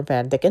quite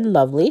romantic and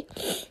lovely.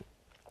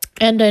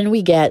 And then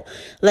we get,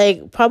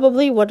 like,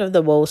 probably one of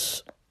the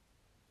most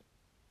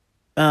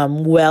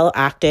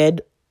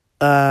well-acted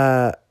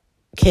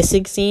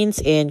kissing scenes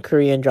in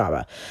Korean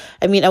drama.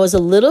 I mean, I was a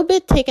little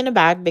bit taken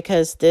aback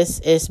because this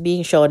is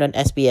being shown on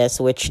SBS,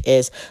 which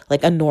is,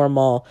 like, a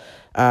normal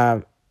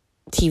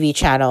TV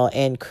channel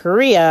in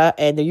Korea,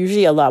 and they're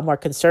usually a lot more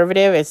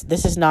conservative.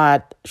 This is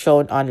not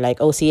shown on like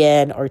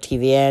OCN or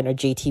TVN or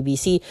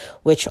JTBC,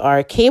 which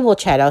are cable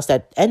channels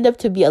that end up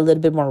to be a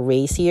little bit more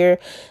racier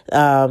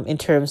in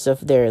terms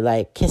of their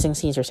like kissing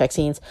scenes or sex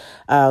scenes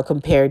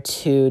compared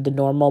to the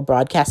normal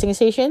broadcasting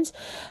stations.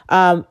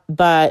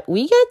 But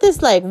we get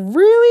this like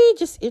really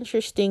just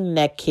interesting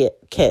neck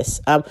kiss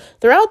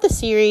throughout the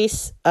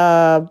series.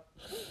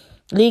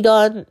 Lee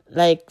Gon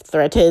like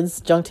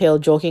threatens Jung Tae-il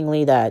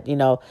jokingly that, you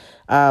know,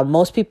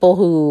 most people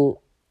who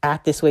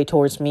act this way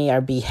towards me are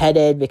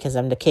beheaded because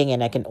I'm the king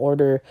and I can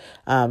order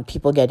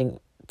people getting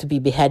to be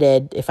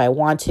beheaded if I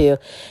want to.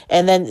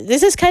 And then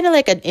this is kind of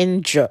like an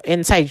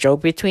inside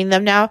joke between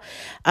them now.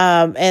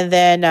 And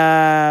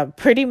then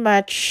pretty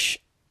much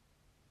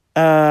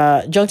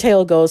Jung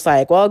Tae goes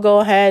like, well, go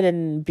ahead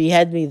and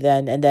behead me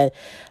then. And then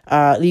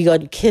Lee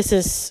Gun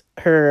kisses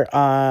her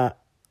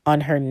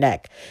on her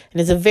neck.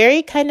 And it's a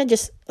very kind of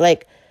just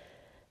like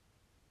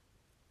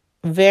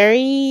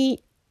very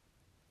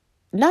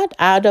not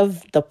out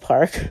of the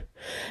park.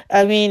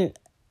 I mean,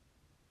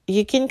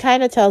 you can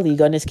kind of tell Lee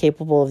Gun is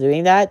capable of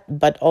doing that,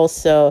 but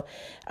also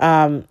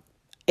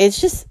it's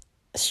just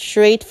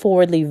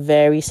straightforwardly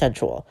very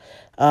sensual.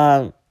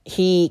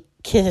 He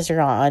kisses her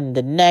on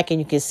the neck, and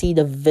you can see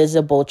the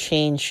visible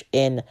change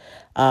in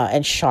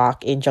and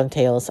shock in Jung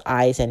Tae's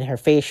eyes and her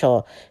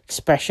facial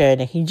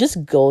expression. And he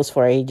just goes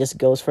for it. He just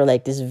goes for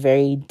like this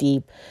very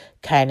deep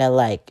kind of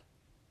like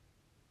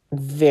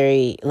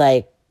very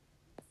like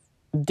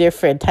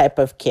different type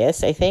of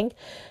kiss, I think.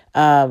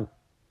 And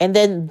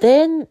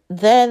then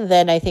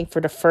I think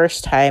for the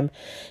first time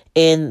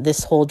in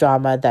this whole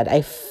drama that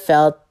I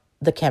felt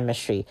the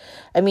chemistry.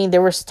 I mean,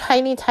 there was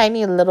tiny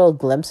little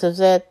glimpses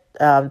of it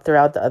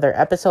throughout the other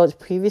episodes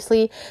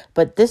previously,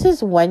 but this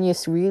is when you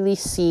really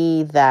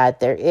see that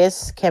there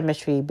is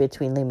chemistry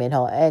between Lee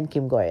Min-ho and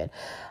Kim Go-yeon.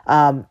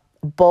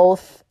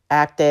 Both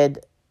acted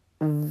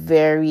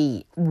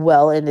very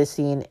well in the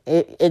scene.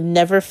 It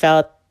never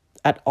felt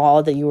at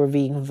all that you were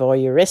being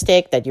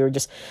voyeuristic, that you were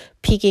just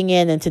peeking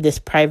into this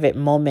private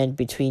moment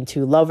between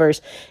two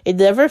lovers. It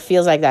never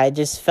feels like that. It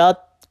just felt,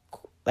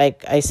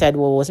 like I said,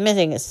 what was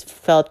missing is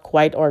felt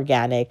quite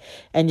organic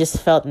and just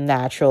felt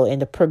natural in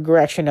the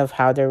progression of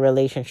how their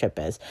relationship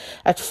is.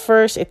 At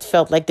first, it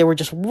felt like they were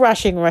just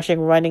running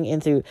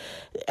into,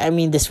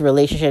 this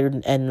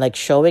relationship and like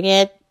showing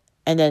it.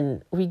 And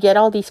then we get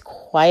all these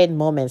quiet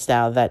moments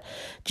now that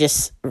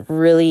just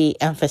really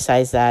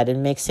emphasize that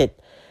and makes it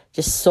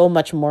just so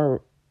much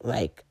more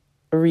like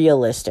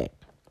realistic.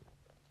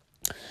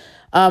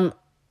 But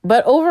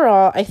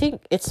overall, I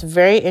think it's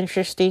very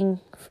interesting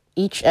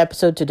each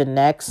episode to the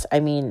next. I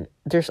mean,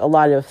 there's a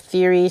lot of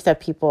theories that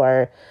people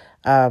are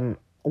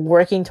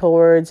working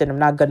towards, and I'm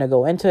not going to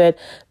go into it.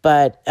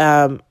 But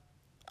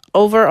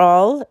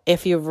overall,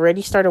 if you've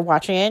already started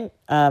watching it,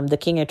 The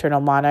King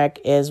Eternal Monarch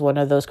is one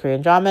of those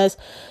Korean dramas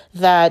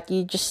that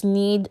you just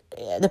need.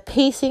 The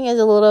pacing is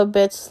a little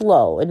bit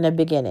slow in the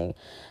beginning.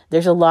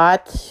 There's a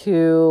lot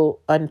to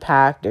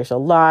unpack. There's a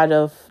lot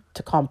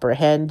to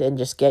comprehend and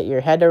just get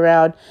your head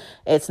around.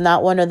 It's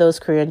not one of those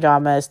Korean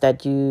dramas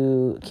that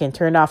you can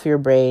turn off your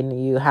brain.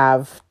 You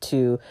have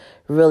to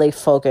really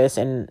focus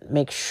and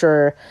make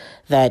sure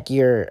that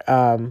you're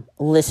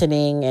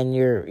listening and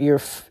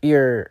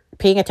you're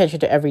paying attention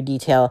to every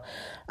detail.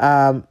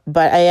 But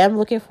I am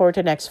looking forward to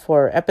the next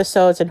 4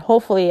 episodes, and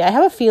hopefully, I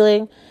have a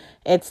feeling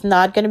it's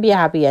not going to be a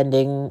happy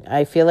ending.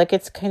 I feel like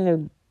it's kind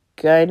of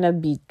going to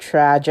be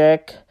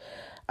tragic.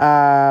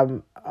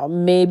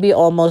 Maybe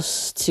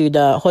almost to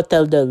the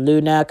Hotel de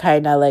Luna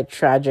kind of like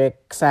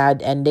tragic,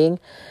 sad ending.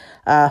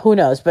 Who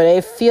knows? But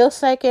it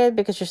feels like it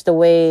because just the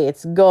way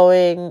it's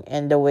going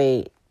and the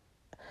way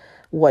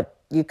what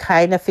you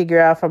kind of figure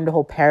out from the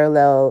whole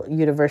parallel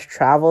universe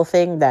travel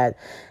thing, that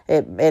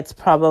it's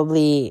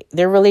probably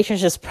their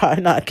relationship's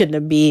probably not going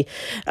to be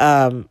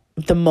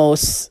the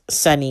most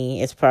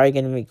sunny. It's probably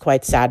going to be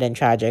quite sad and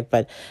tragic.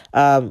 But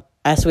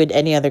as with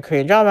any other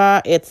Korean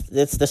drama, it's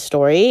the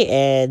story,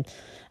 and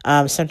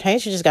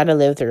sometimes you just got to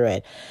live through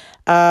it.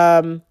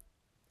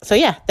 So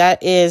yeah,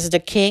 that is The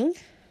King,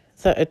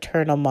 the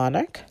Eternal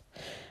Monarch.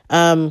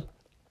 We're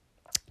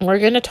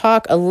going to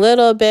talk a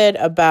little bit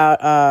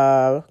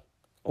about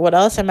what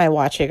else am I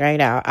watching right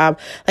now?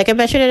 Like I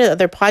mentioned in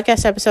another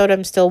podcast episode,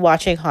 I'm still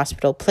watching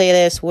Hospital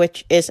Playlist,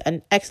 which is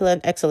an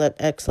excellent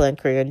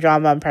Korean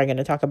drama. I'm probably going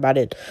to talk about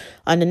it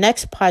on the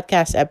next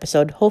podcast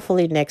episode,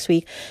 hopefully next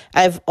week.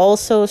 I've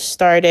also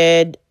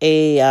started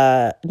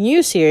a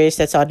new series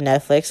that's on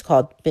Netflix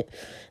called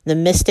The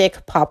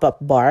Mystic Pop-Up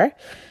Bar.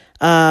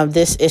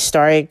 This is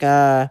starring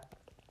Hwang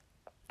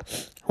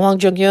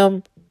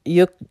Jung-hyun,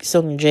 Yuk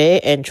Sung-jae,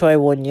 and Choi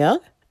Won-young.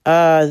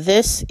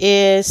 This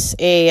is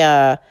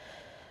a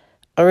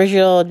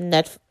original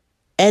Netflix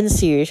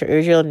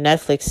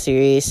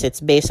series.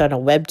 It's based on a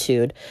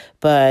webtoon,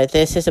 but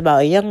this is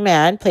about a young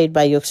man played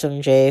by Yuk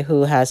Sung-jae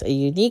who has a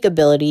unique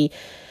ability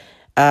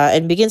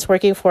and begins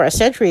working for a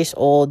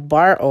centuries-old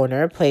bar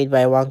owner played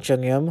by Wang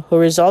Jung-hyun, who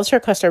resolves her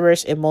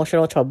customers'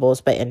 emotional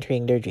troubles by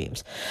entering their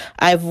dreams.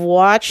 I've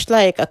watched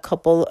like a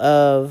couple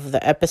of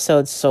the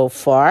episodes so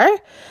far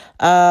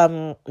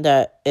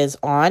that is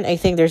on. I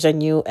think there's a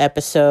new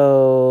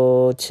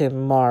episode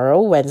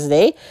tomorrow,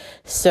 Wednesday.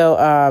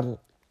 So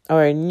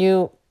or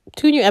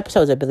two new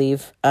episodes, I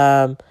believe.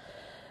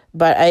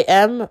 But I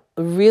am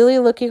really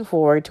looking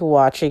forward to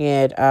watching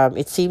it.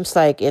 It seems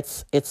like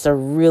it's a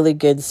really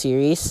good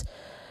series.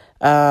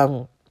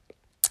 And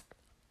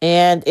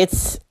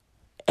it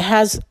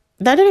has,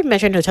 now that I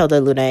mentioned Hotel de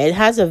Luna, it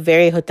has a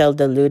very Hotel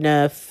de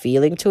Luna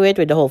feeling to it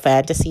with the whole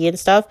fantasy and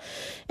stuff,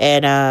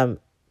 and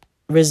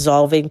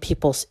resolving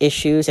people's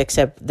issues,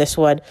 except this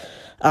one.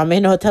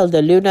 In Hotel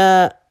de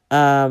Luna,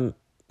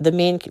 the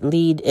main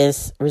lead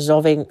is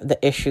resolving the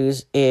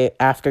issues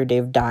after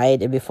they've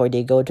died and before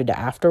they go to the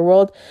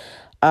afterworld.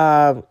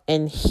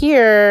 And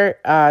here,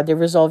 they're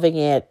resolving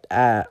it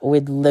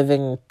with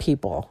living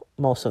people,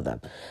 most of them.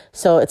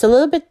 So it's a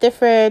little bit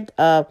different.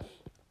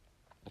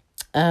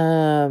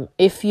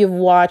 If you've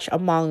watched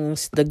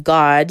Amongst the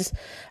Gods,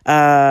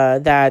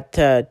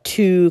 that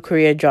two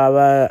Korean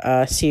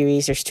drama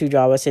series, there's two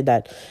dramas in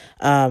that.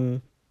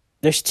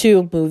 There's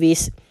two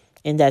movies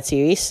in that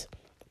series.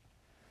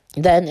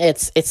 Then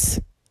it's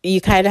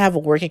you kind of have a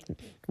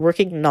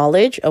working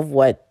knowledge of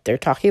what they're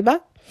talking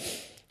about,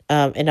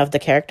 and of the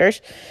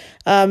characters.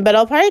 But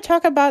I'll probably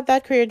talk about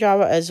that Korean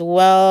drama as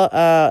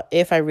well,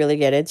 if I really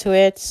get into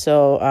it.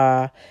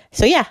 So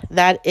yeah,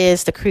 that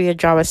is the Korean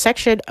drama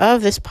section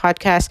of this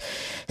podcast.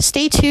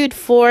 Stay tuned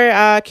for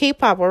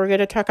K-pop, where we're going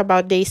to talk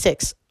about Day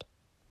 6.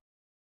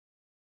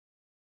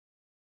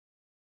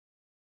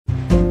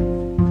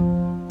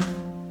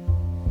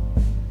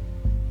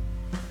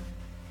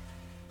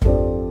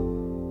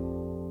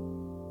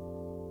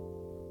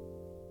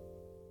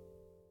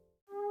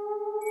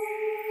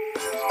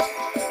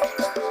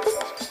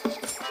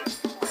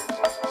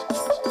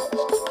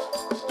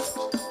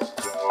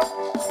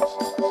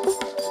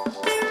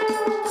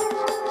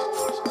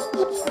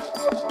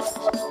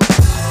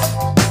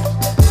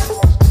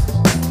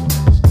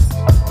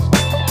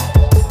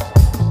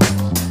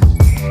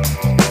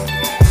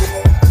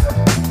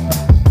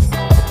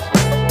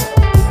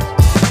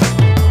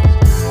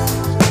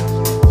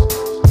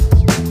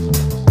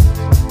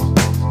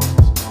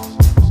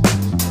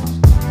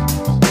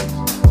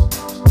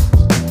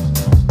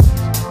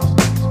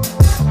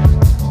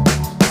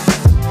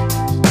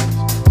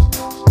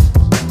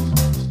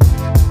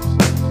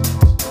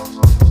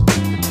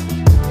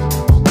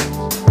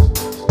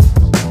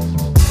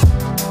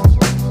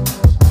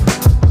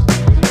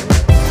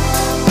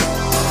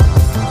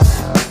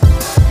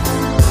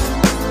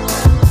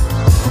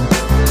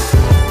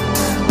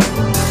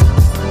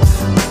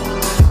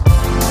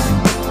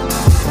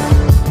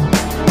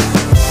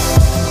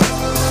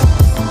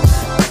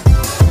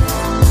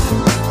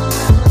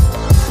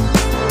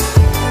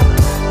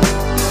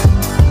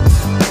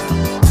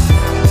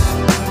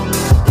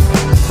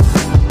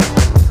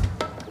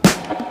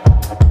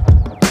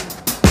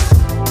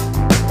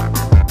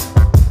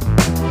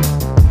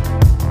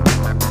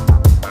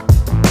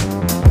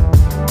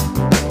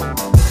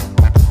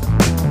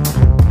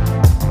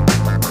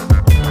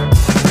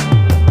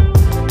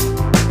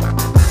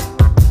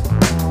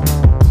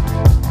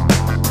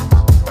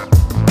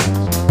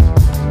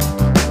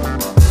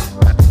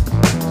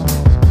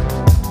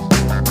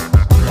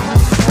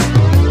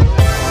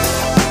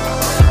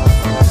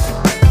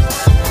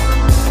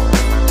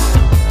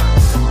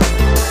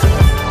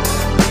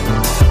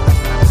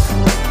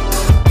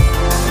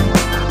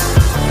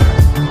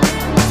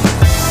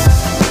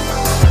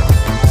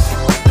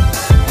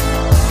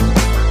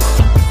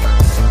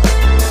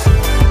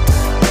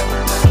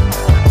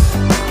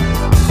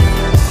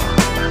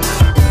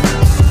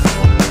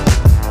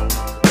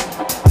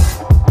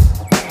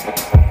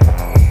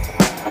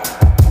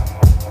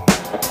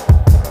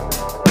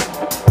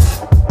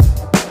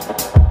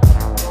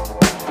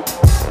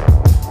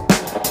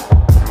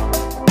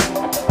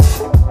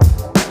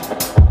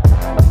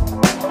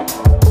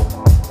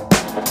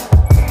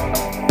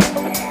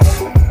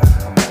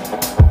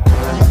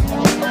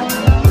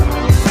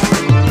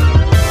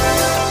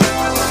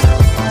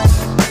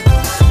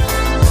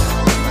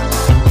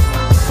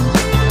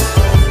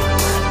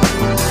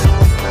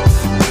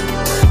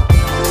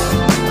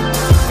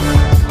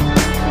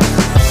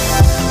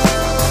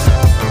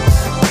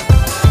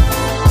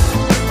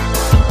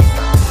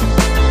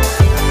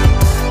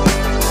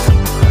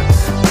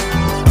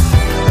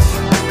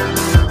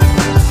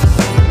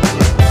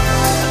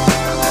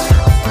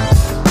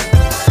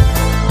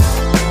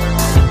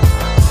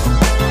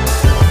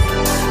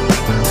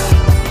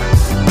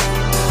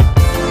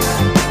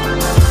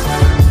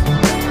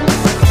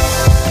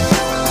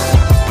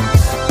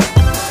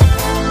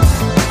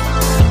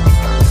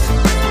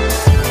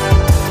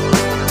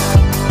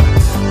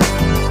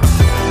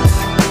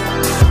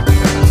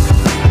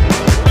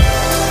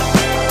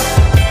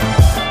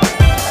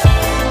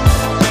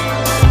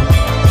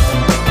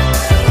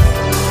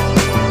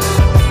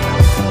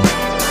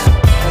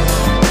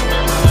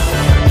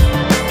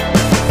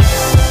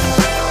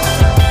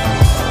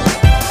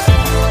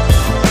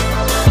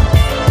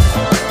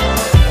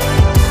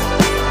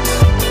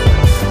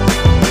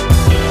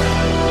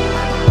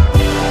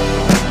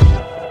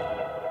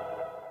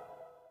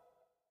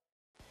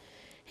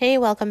 Hey,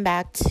 welcome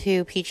back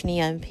to Peach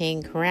Neon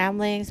Pink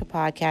Ramblings, a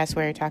podcast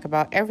where I talk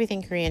about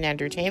everything Korean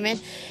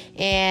entertainment.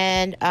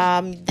 And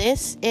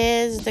this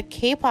is the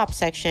K-pop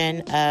section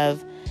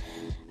of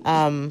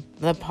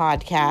the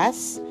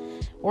podcast.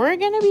 We're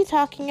going to be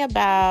talking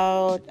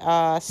about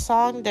a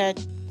song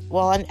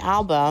an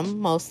album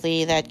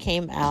mostly that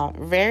came out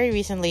very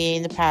recently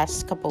in the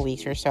past couple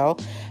weeks or so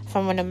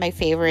from one of my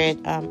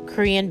favorite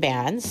Korean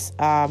bands,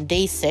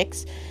 Day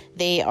 6.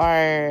 They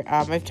are,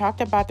 I've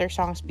talked about their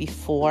songs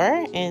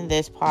before in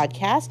this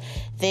podcast.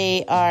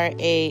 They are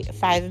a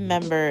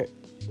 5-member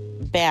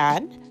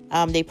band.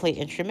 They play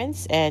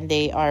instruments, and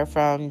they are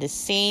from the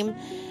same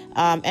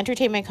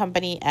entertainment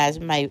company as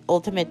my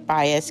ultimate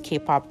bias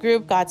K-pop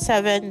group,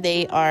 GOT7.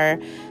 They are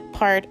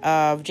part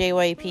of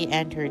JYP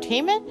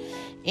Entertainment,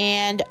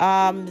 and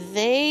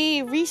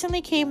they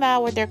recently came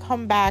out with their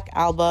comeback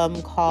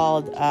album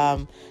called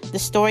The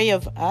Story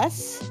of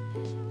Us.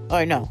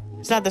 Or no,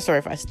 it's not The Story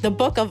of Us. The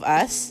Book of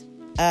Us,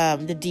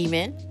 the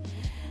Demon,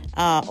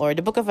 or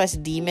The Book of Us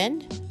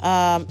Demon,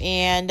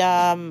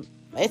 and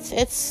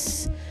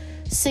it's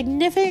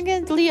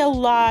significantly a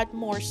lot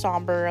more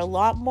somber, a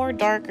lot more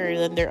darker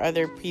than their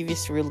other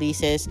previous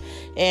releases.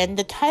 And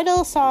the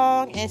title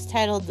song is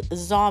titled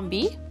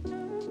Zombie.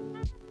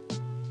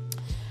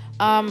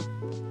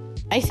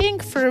 I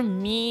think for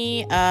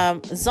me,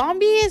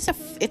 Zombie is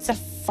it's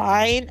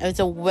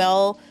a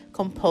well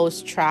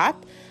composed track.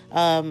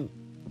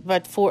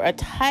 But for a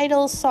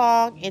title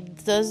song,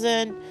 it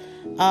doesn't,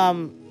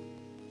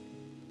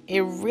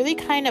 it really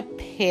kind of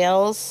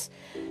pales,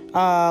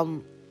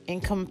 in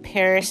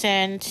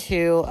comparison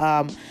to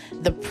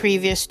the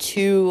previous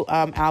 2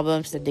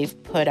 albums that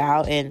they've put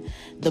out in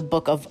the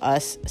Book of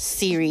Us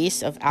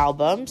series of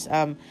albums.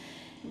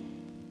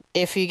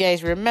 If you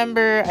guys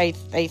remember,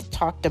 I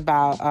talked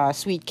about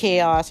Sweet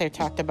Chaos, I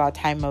talked about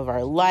Time of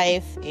Our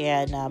Life,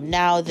 and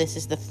now this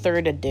is the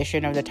 3rd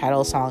edition of the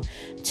title song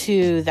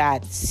to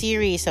that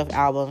series of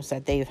albums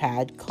that they've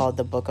had called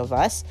The Book of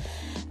Us.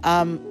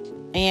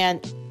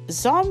 And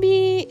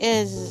Zombie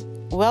is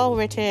well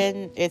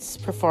written. It's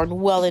performed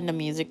well in the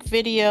music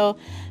video.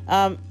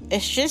 It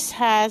just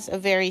has a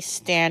very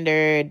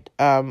standard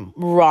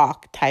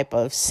rock type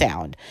of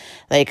sound,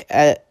 like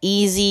a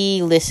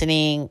easy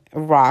listening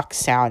rock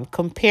sound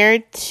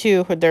compared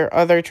to their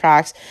other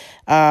tracks,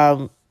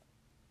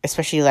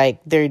 especially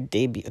like their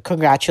debut,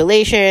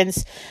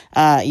 Congratulations,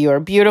 You're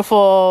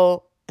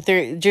Beautiful.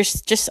 They're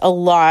just a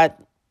lot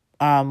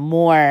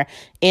more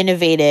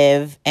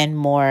innovative and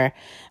more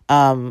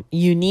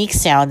unique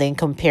sounding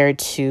compared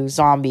to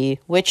Zombie,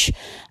 which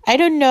I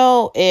don't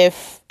know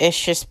if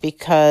it's just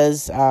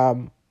because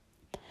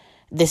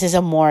this is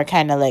a more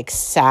kind of like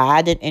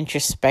sad and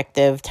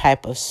introspective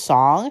type of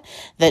song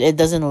that it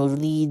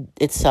doesn't lead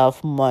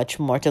itself much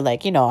more to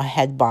like,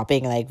 head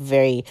bopping, like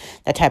very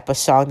that type of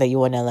song that you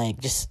want to like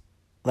just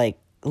like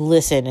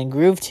listen and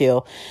groove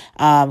to,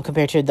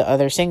 compared to the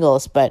other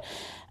singles. But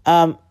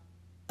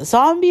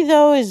Zombie,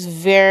 though, is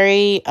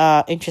very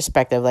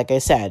introspective, like I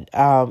said.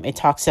 It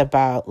talks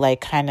about,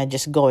 like, kind of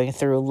just going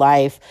through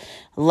life,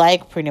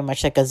 like, pretty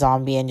much like a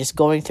zombie, and just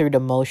going through the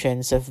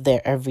motions of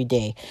their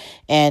everyday.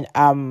 And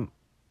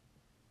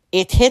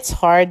it hits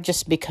hard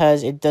just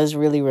because it does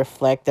really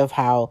reflect of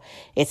how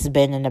it's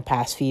been in the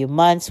past few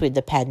months with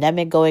the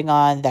pandemic going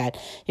on, that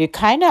you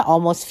kind of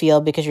almost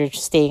feel, because you're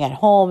just staying at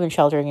home and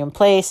sheltering in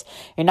place,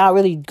 you're not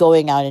really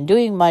going out and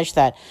doing much,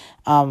 that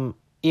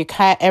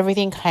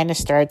everything kind of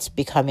starts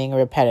becoming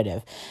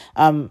repetitive.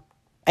 I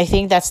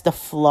think that's the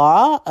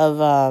flaw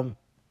of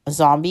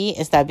Zombie,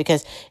 is that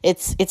because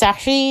it's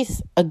actually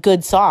a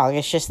good song.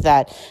 It's just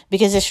that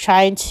because it's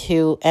trying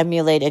to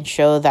emulate and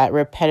show that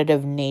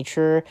repetitive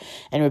nature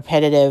and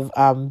repetitive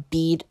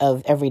beat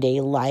of everyday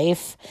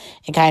life,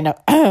 and kind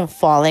of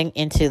falling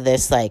into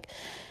this like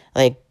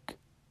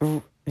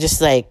just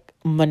like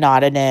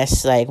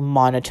monotonous, like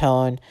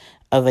monotone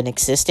of an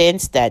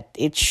existence, that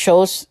it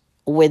shows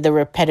with the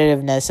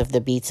repetitiveness of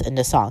the beats in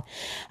the song.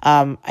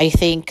 I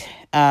think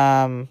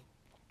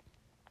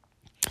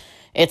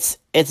it's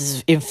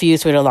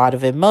infused with a lot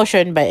of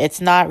emotion, but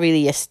it's not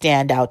really a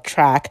standout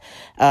track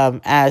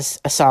as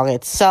a song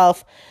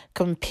itself,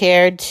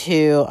 compared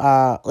to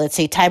let's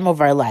say Time of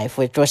Our Life,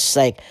 which was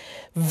like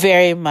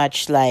very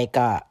much like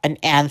an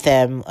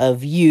anthem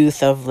of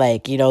youth, of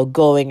like,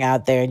 going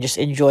out there and just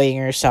enjoying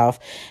yourself,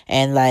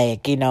 and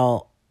like,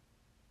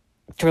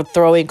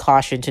 throwing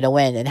caution to the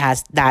wind, and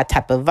has that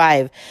type of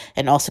vibe.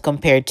 And also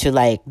compared to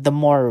like the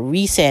more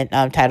recent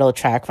title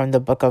track from the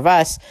Book of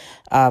Us,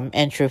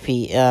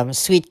 Entropy,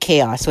 Sweet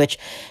Chaos, which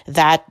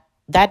that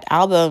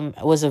album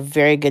was a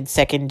very good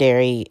second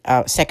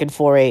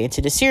foray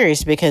into the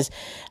series, because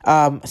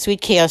Sweet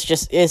Chaos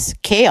just is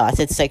chaos.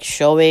 It's like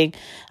showing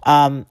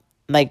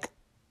like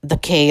the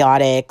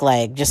chaotic,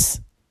 like just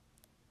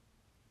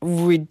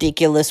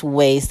ridiculous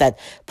ways that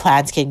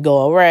plans can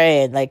go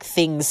awry, and like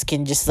things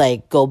can just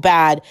like go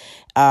bad,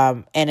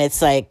 and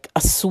it's like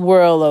a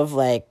swirl of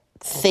like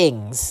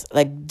things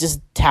like just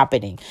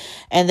happening.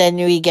 And then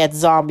we get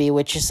Zombie,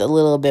 which is a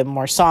little bit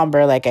more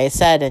somber, like I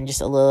said, and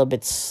just a little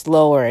bit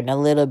slower, and a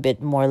little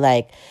bit more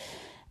like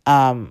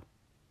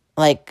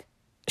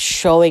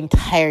showing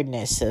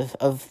tiredness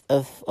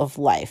of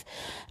life.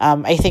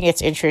 I think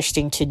it's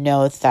interesting to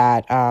note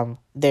that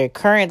they're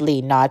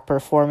currently not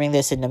performing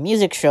this in the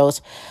music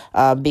shows,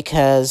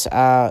 because 2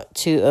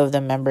 of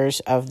the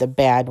members of the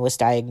band was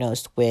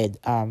diagnosed with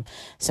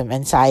some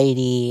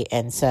anxiety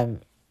and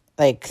some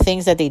like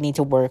things that they need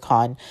to work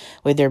on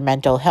with their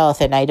mental health.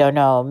 And I don't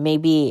know,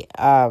 maybe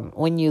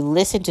when you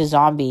listen to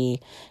Zombie,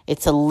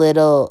 it's a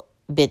little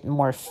bit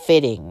more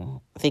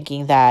fitting,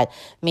 thinking that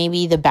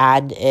maybe the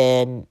band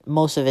and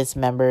most of its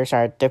members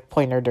are at the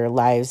point of their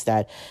lives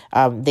that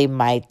they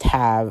might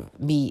have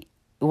be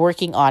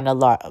working on a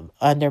lot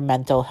on their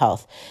mental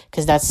health,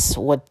 because that's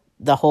what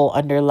the whole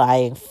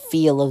underlying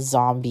feel of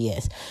Zombie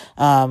is.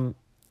 I'm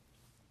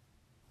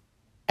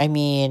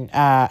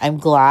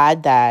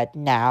glad that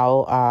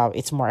now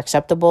it's more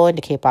acceptable in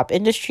the K-pop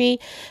industry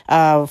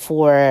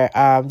for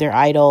their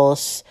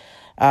idols,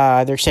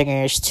 their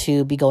singers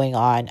to be going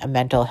on a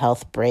mental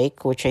health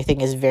break, which I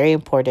think is very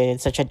important in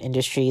such an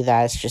industry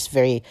that's just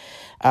very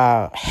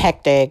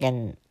hectic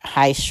and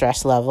high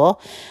stress level.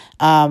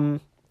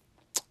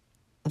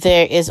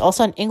 There is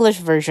also an English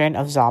version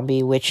of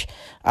Zombie, which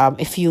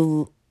if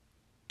you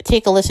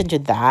take a listen to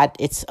that,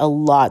 it's a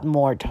lot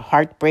more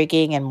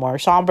heartbreaking and more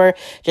somber,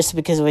 just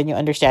because when you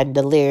understand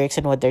the lyrics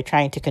and what they're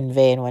trying to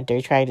convey and what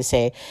they're trying to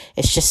say,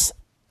 it's just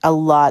a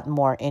lot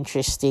more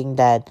interesting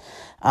than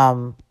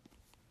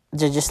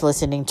just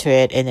listening to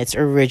it in its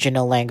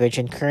original language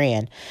in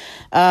Korean.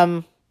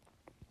 I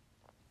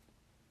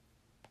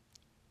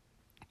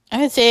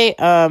would say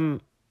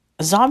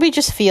Zombie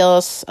just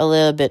feels a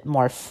little bit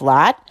more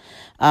flat.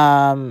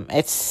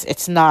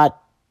 It's not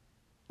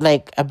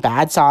like a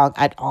bad song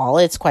at all.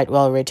 It's quite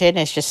well written.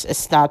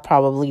 It's not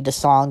probably the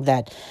song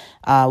that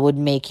would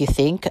make you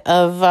think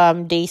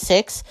of Day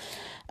 6.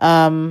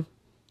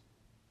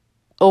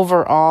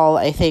 Overall,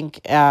 I think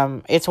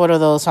it's one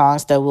of those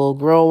songs that will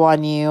grow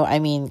on you. I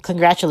mean,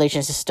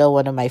 Congratulations is still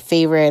one of my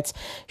favorites.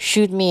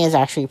 Shoot Me is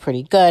actually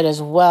pretty good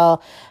as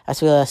well as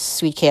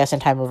Sweet Chaos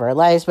and Time of Our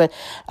Lives. But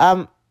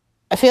I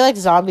feel like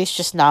Zombie's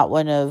just not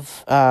one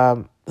of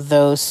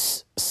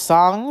those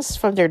songs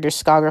from their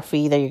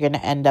discography that you're going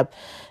to end up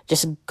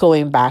just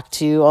going back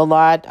to a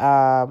lot.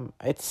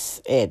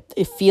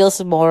 It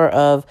feels more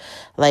of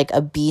like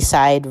a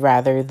B-side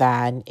rather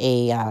than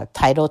a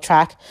title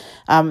track.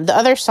 The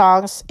other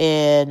songs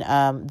in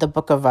The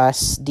Book of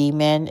Us,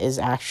 Demon, is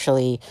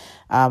actually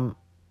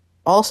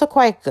also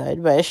quite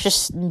good, but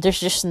there's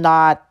just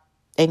not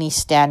any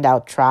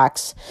standout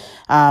tracks,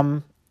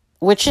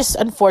 which is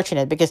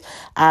unfortunate because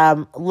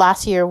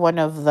last year one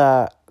of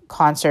the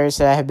concerts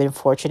that I have been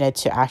fortunate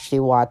to actually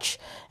watch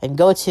and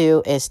go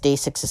to is Day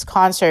 6's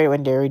concert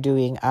when they were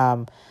doing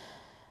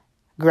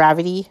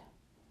Gravity,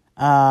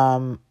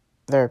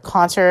 their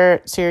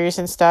concert series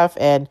and stuff,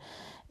 and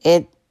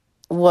it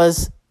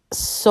was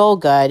so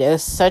good. It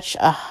was such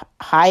a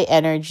high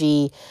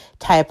energy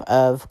type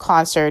of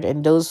concert,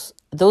 and those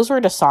were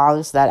the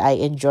songs that I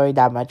enjoyed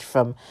that much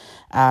from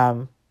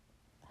that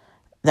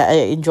I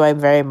enjoy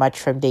very much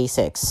from Day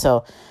 6.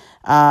 So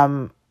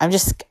I'm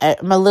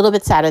a little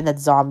bit saddened that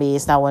Zombie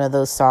is not one of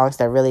those songs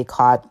that really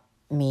caught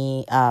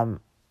me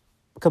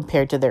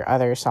compared to their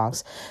other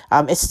songs.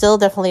 It's still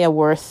definitely a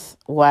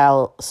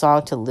worthwhile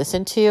song to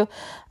listen to,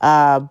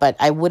 but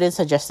I wouldn't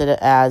suggest it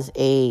as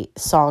a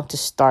song to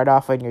start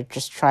off when you're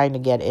just trying to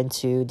get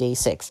into Day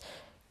 6.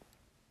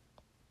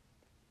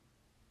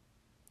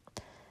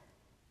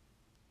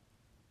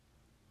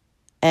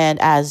 And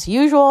as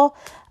usual,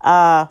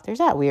 there's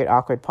that weird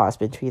awkward pause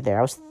between there.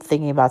 I was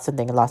thinking about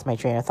something and lost my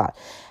train of thought.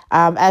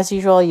 As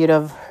usual, you'd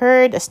have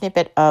heard a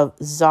snippet of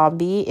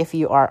Zombie if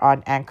you are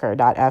on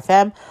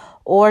Anchor.fm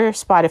or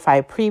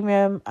Spotify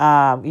Premium.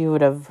 You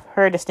would have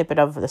heard a snippet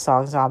of the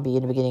song Zombie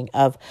in the beginning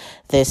of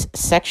this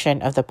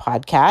section of the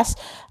podcast.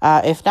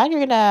 If not,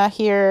 you're going to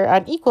hear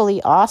an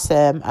equally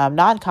awesome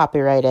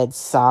non-copyrighted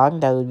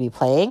song that would be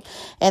playing.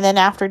 And then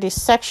after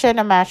this section,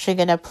 I'm actually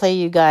going to play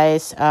you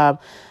guys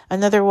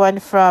another one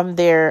from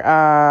their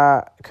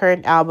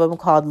current album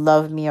called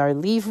Love Me or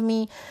Leave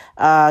Me.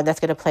 That's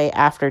going to play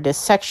after this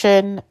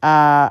section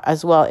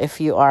as well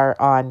if you are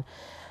on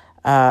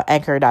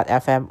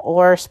Anchor.fm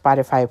or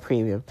Spotify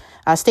Premium.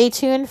 Stay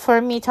tuned for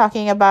me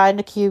talking about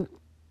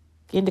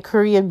in the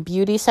Korean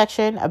beauty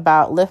section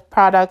about lip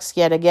products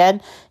yet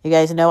again. You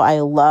guys know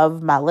I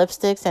love my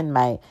lipsticks and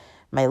my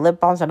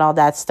lip balms and all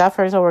that stuff.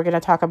 So we're going to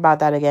talk about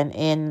that again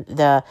in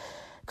the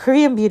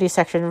Korean beauty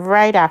section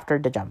right after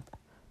the jump.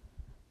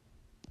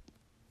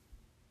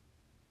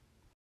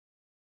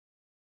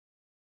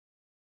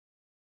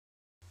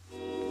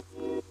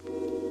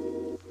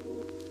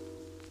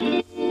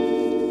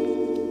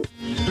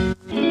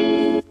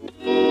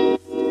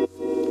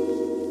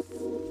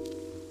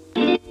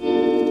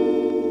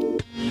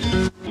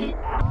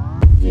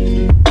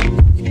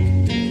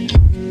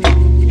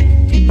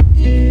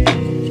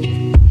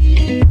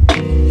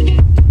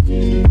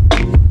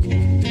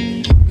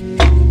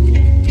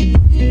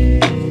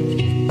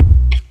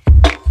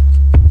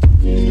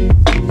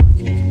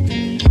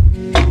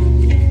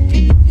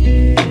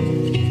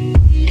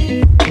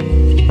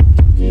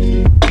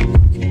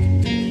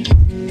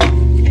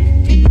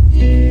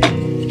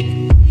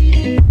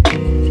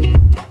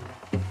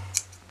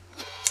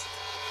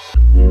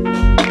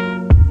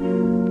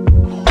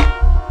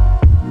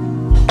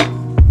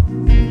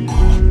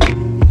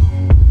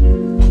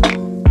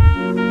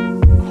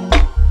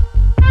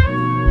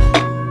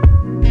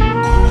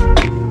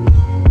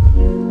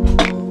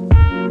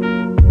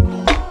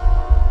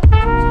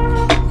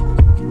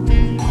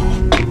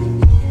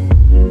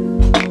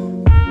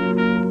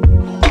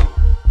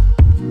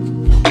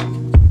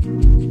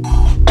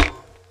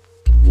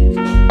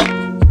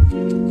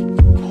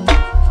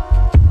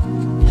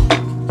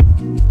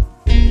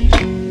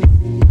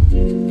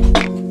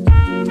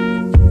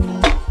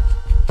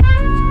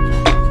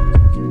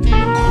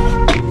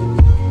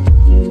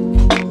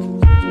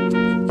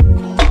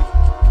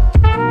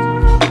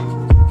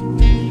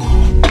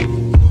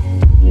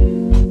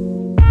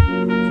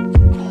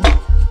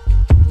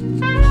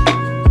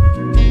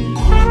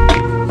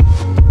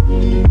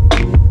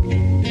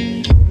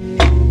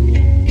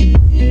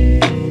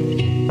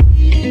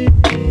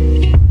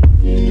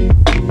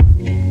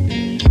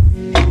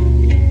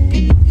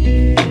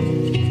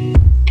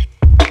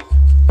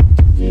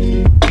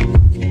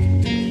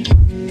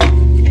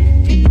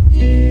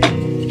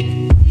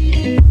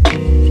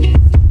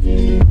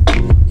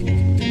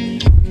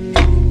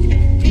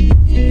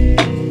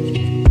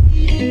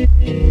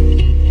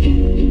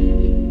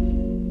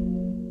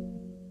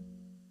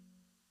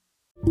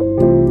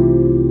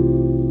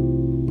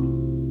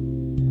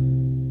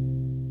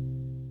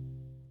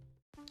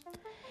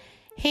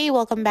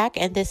 welcome back.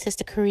 And this is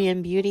the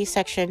Korean beauty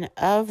section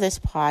of this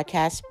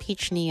podcast,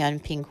 Peach Neon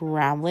Pink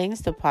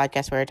Ramblings, the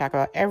podcast where I talk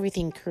about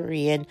everything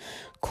Korean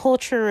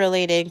culture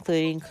related,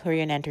 including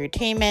Korean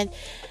entertainment,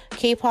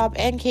 K-pop,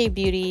 and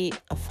K-beauty,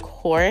 of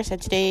course.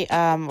 And today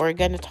we're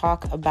going to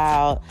talk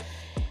about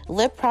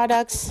lip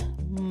products,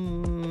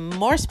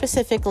 more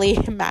specifically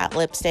matte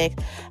lipstick.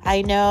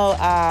 I know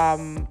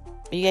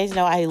you guys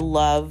know I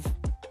love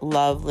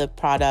lip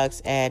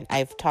products, and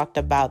I've talked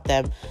about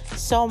them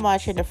so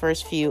much in the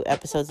first few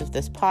episodes of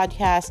this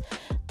podcast,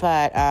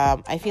 but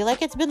I feel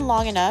like it's been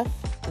long enough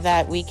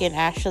that we can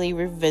actually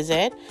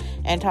revisit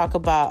and talk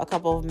about a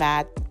couple of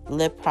matte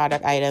lip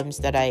product items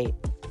that I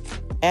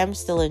am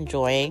still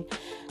enjoying,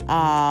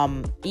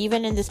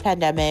 even in this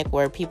pandemic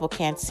where people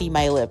can't see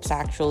my lips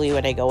actually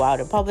when I go out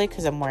in public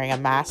because I'm wearing a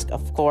mask,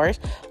 of course,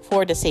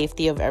 for the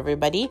safety of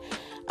everybody.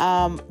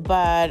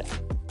 But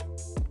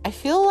I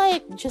feel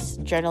like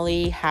just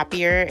generally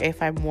happier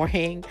if I'm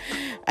wearing,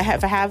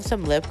 if I have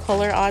some lip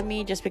color on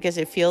me, just because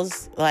it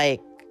feels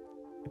like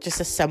just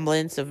a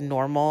semblance of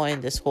normal in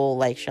this whole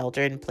like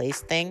shelter in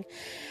place thing.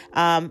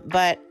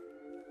 But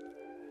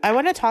I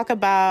want to talk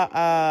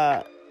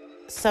about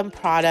some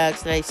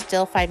products that I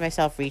still find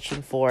myself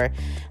reaching for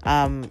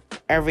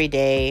every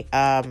day,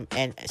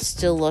 and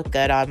still look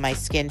good on my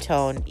skin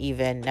tone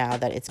even now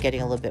that it's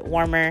getting a little bit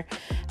warmer.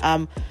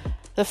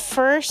 The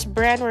first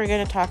brand we're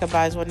going to talk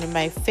about is one of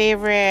my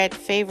favorite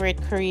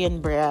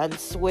Korean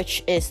brands,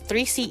 which is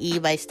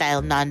 3CE by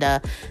Style Nanda.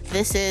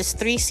 This is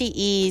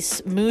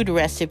 3CE's Mood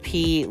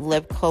Recipe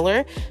Lip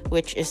Color,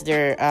 which is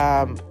their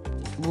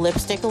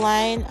lipstick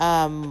line.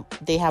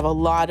 They have a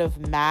lot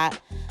of matte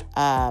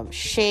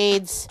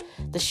shades.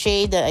 The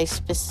shade that I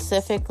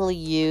specifically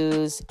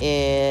use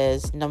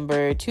is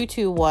number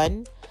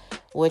 221,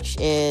 which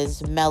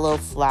is Mellow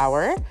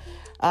Flower.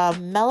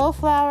 Mellow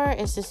Flower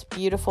is this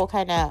beautiful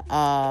kind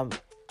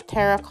of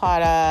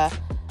terracotta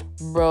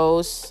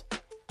rose,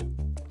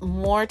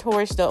 more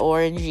towards the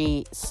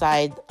orangey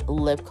side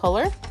lip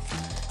color.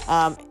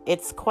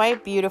 It's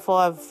quite beautiful.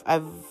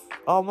 I've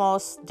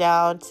almost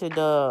down to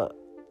the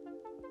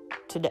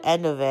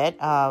end of it,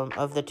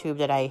 of the tube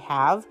that I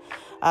have.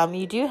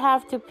 You do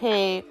have to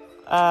pay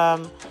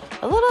a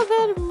little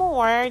bit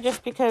more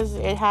just because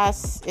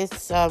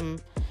it's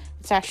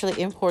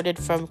actually imported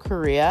from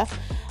Korea.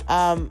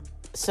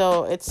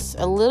 So it's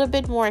a little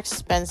bit more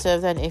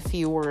expensive than if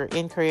you were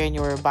in Korea and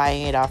you were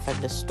buying it off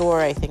at the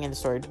store. I think in the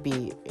store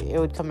it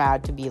would come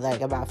out to be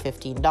like about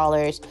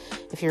 $15.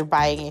 If you're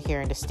buying it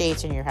here in the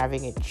States and you're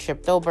having it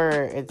shipped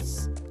over,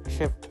 it's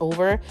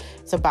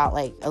about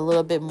like a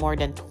little bit more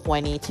than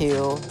 $20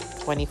 to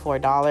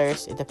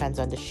 $24. It depends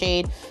on the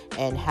shade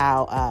and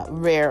how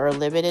rare or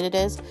limited it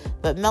is.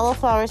 But Mellow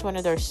Flower is one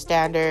of their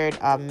standard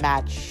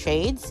matte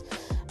shades.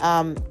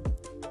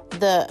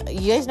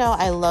 You guys know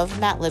I love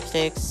matte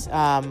lipsticks.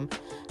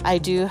 I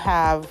do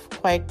have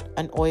quite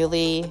an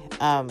oily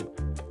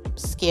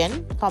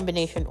skin,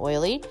 combination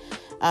oily,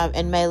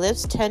 and my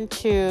lips tend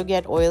to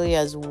get oily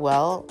as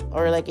well,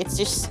 or like it's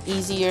just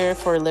easier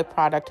for lip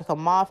product to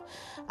come off.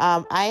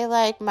 I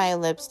like my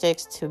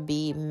lipsticks to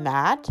be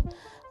matte.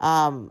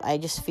 I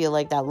just feel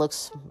like that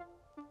looks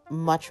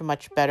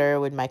much better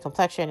with my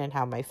complexion and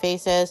how my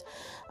face is.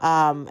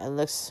 It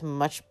looks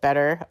much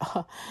better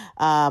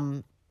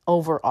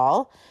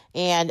overall.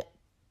 And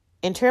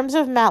in terms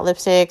of matte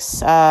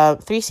lipsticks,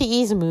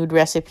 3CE's Mood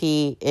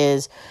Recipe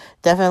is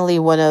definitely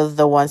one of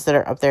the ones that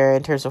are up there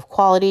in terms of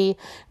quality,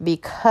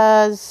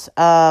 because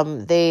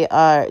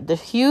the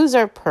hues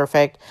are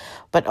perfect,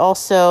 but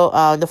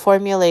also the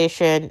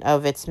formulation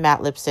of its matte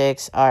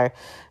lipsticks are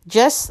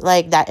just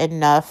like that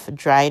enough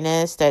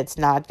dryness that it's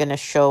not going to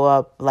show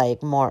up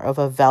like more of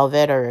a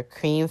velvet or a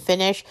cream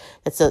finish.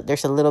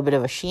 There's a little bit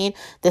of a sheen.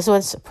 This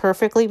one's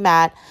perfectly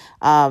matte,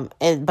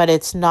 but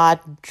it's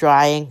not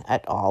drying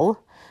at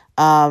all.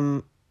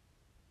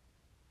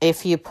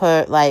 If you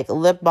put like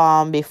lip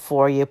balm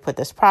before you put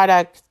this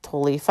product,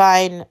 totally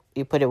fine.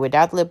 You put it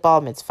without lip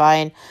balm, it's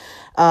fine.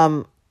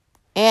 And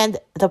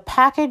the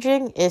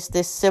packaging is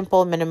this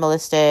simple,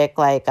 minimalistic,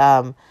 like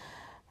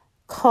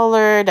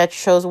color that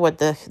shows what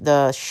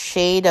the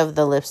shade of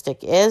the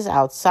lipstick is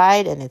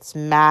outside, and it's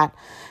matte.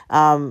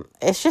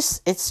 It's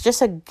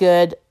just a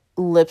good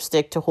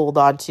lipstick to hold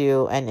on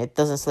to, and it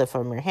doesn't slip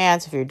from your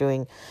hands if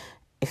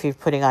you're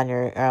putting on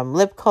your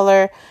lip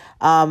color.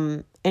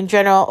 In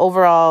general,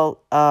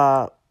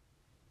 overall,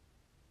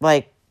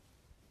 like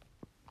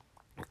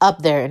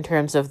up there in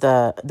terms of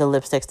the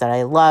lipsticks that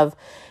I love,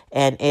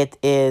 and it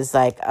is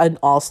like an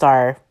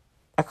all-star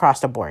across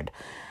the board.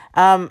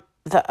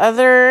 The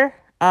other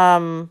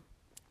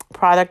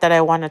product that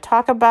I want to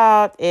talk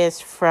about is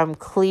from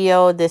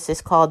Clio. This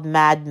is called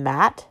Mad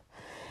Matte,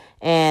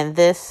 and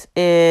this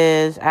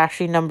is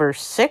actually number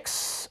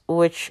 6,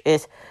 which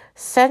is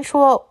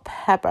Sensual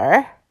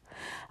Pepper.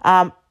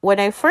 When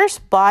I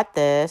first bought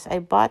this, I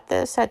bought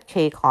this at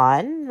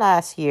KCON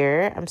last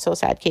year. I'm so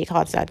sad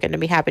KCON's not going to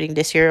be happening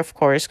this year, of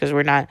course, because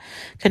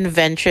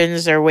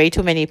conventions are way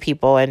too many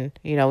people, and,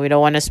 we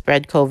don't want to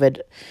spread COVID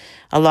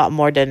a lot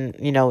more than,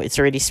 it's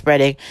already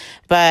spreading.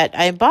 But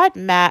I bought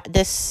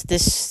this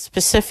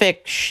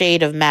specific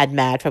shade of Mad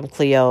Matte from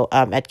Clio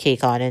at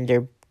KCON in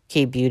their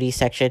K Beauty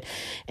section,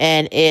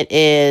 and it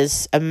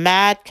is a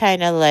matte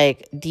kind of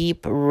like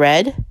deep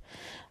red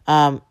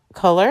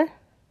color.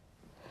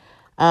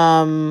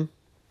 And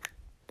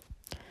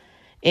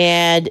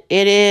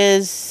it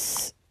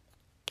is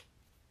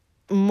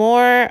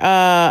more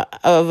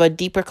of a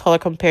deeper color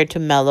compared to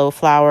Mellow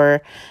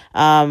Flower.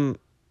 Clio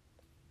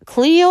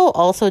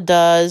also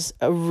does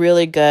a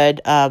really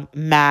good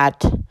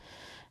matte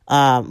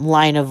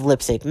line of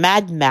lipstick.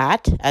 Mad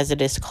Matte, as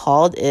it is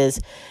called, is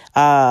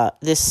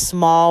this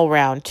small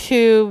round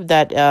tube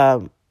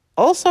that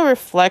also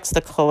reflects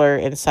the color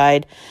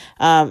inside.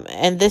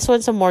 And this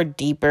one's a more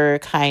deeper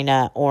kind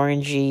of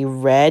orangey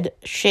red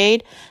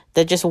shade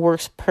that just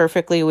works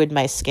perfectly with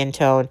my skin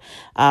tone.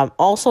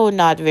 Also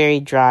not very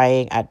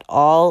drying at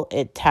all.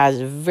 It has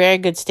very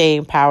good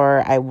staying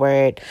power. I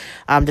wear it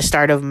the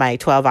start of my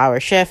 12-hour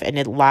shift, and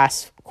it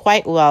lasts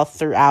quite well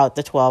throughout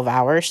the 12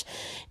 hours.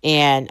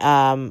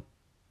 And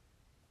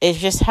it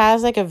just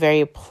has like a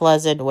very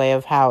pleasant way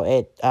of how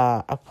it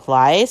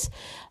applies.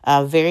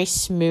 Very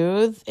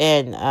smooth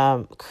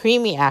and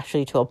creamy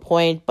actually to a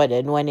point, but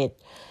then when it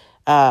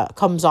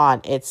comes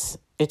on, it's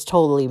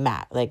totally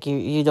matte. Like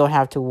you don't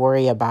have to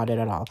worry about it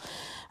at all.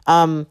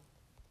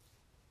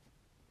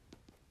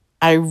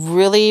 I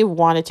really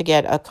wanted to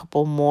get a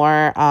couple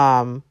more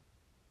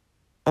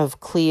of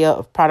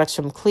products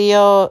from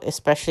Clio,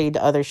 especially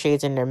the other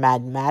shades in their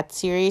Mad Matte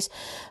series,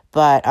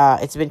 but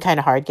it's been kind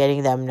of hard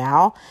getting them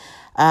now.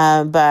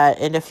 But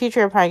in the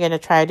future, I'm probably going to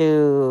try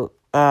to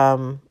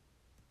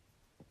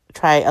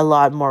try a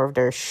lot more of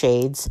their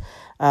shades.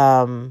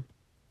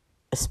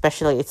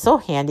 Especially, it's so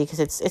handy because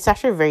it's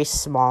actually very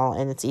small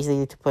and it's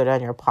easy to put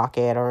on your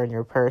pocket or in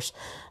your purse.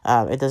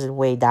 It doesn't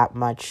weigh that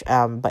much,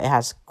 but it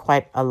has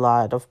quite a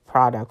lot of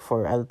product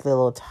for a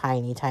little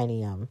tiny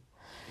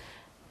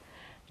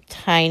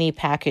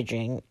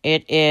packaging.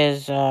 It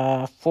is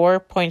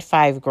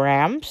 4.5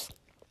 grams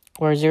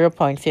or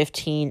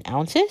 0.15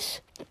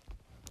 ounces.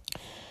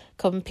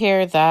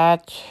 Compare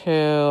that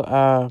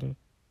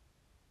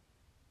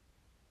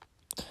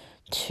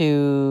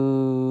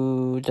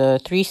to the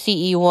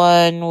 3CE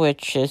one,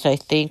 which is I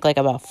think like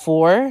about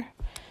 4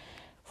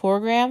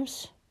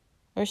 grams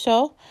or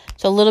so.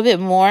 It's a little bit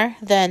more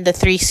than the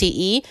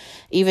 3CE,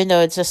 even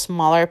though it's a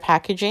smaller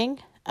packaging.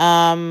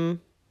 So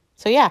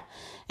yeah,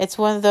 it's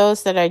one of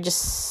those that I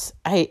just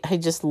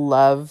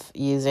love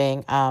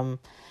using.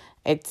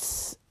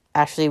 It's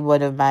actually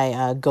one of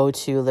my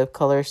go-to lip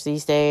colors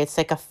these days. It's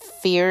like a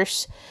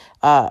fierce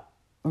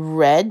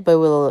red, but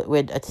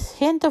with a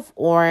hint of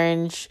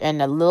orange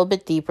and a little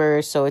bit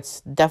deeper, so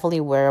it's definitely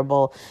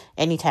wearable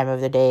any time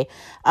of the day.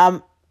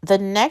 The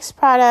next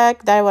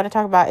product that I want to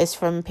talk about is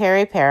from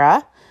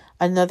Peripera,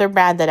 another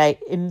brand that I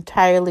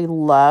entirely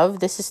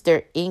love. This is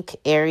their Ink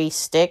Airy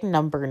Stick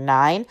number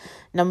 9.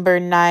 Number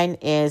 9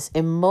 is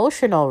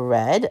Emotional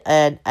Red,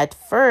 and at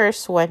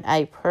first when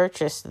I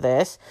purchased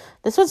this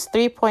was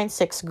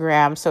 3.6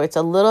 grams, so it's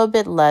a little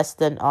bit less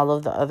than all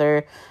of the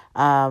other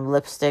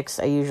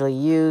lipsticks I usually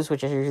use,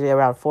 which is usually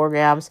around 4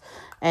 grams.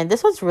 And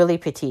this one's really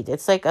petite.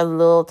 It's like a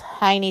little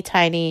tiny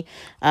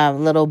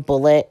little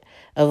bullet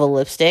of a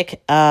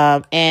lipstick.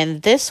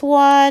 And this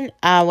one,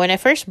 when I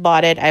first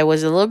bought it, I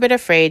was a little bit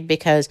afraid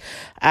because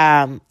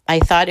I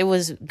thought it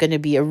was going to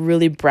be a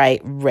really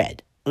bright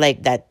red,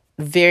 like that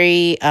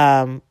very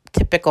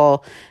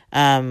typical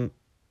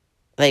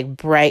like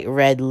bright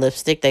red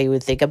lipstick that you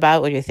would think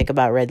about when you think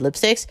about red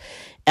lipsticks.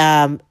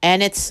 And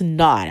it's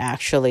not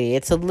actually.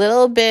 It's a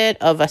little bit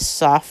of a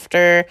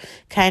softer,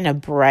 kind of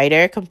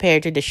brighter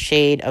compared to the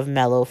shade of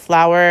Mellow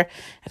Flower,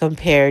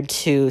 compared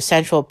to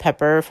Sensual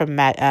Pepper from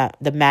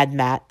the Mad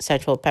Matte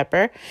Sensual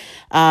Pepper.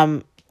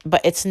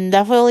 But it's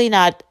definitely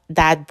not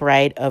that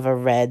bright of a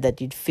red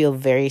that you'd feel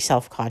very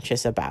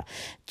self-conscious about.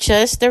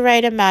 Just the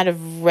right amount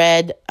of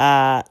red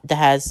that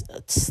has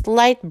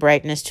slight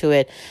brightness to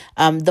it.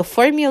 The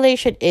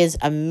formulation is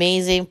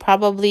amazing.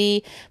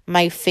 Probably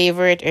my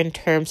favorite in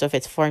terms of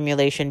its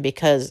formulation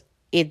because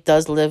it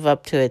does live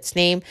up to its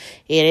name.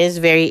 It is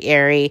very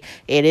airy.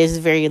 It is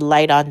very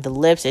light on the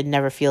lips. It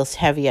never feels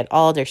heavy at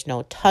all. There's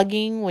no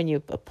tugging when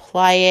you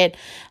apply it.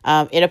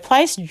 It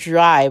applies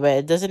dry,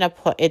 but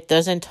it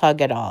doesn't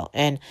tug at all,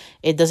 and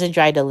it doesn't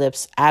dry the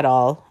lips at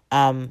all.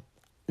 No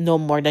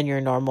more than your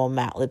normal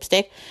matte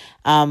lipstick.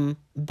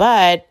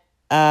 But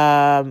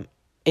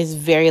it's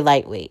very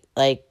lightweight.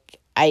 Like,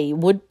 I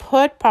would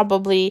put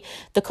probably,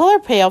 the color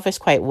payoff is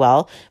quite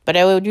well, but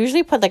I would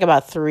usually put like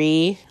about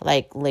 3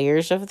 like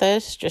layers of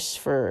this just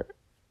for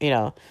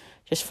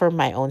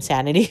my own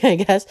sanity, I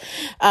guess.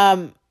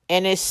 And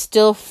it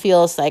still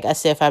feels like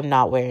as if I'm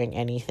not wearing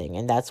anything.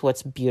 And that's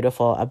what's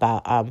beautiful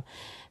about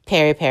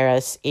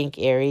Peripera's Ink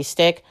Airy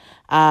Stick.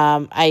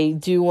 I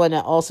do want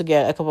to also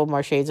get a couple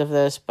more shades of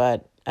this,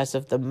 but as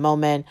of the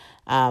moment,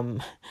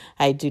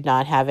 I do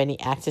not have any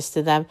access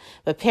to them.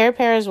 But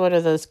Peripera is one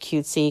of those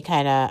cutesy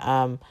kind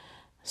of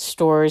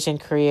stores in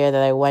Korea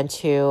that I went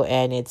to,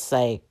 and it's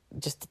like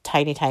just a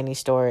tiny, tiny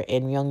store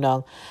in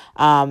Myeongdong.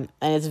 And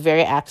it's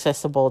very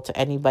accessible to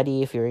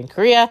anybody if you're in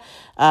Korea.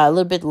 A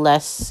little bit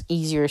less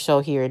easier so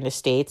here in the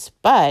States.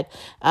 But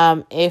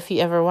if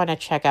you ever want to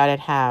check out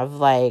and have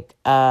like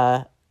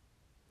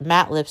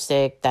matte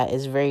lipstick that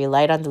is very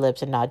light on the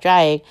lips and not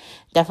drying,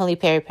 definitely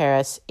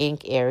Peripera's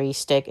Ink Airy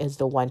Stick is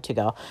the one to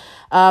go.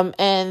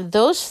 And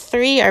those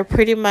three are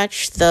pretty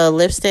much the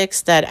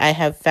lipsticks that I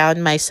have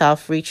found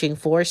myself reaching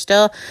for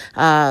still.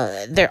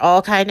 They're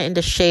all kind of in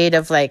the shade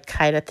of like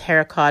kind of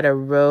terracotta,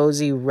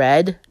 rosy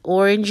red,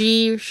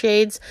 orangey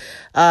shades.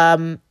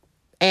 And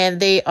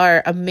they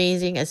are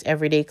amazing as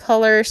everyday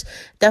colors.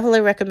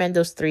 Definitely recommend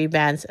those three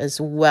brands as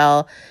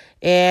well.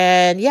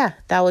 And yeah,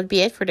 that would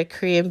be it for the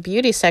Korean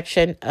beauty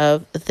section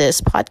of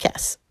this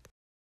podcast.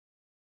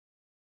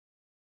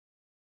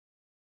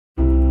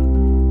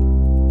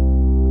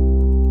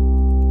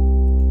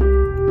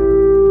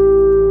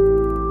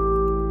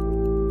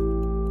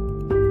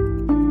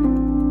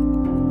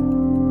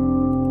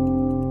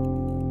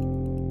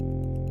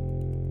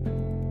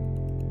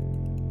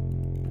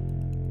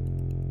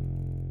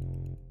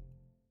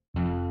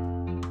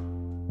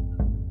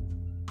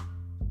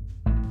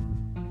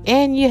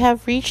 And you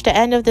have reached the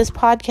end of this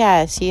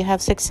podcast. You have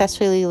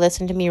successfully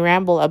listened to me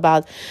ramble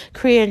about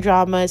Korean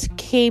dramas,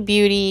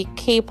 K-beauty,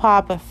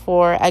 K-pop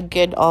for a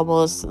good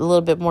almost a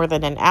little bit more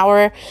than an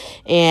hour.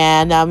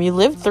 And you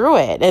lived through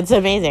it. It's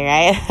amazing,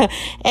 right?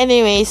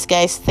 Anyways,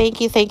 guys,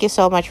 thank you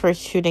so much for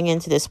tuning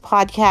into this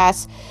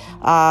podcast.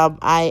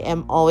 I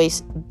am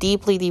always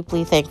deeply,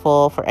 deeply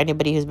thankful for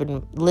anybody who's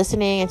been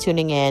listening and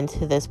tuning in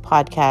to this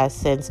podcast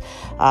since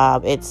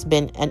it's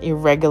been an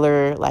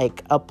irregular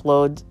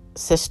upload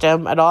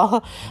system at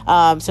all.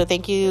 So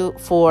thank you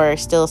for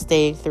still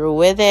staying through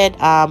with it.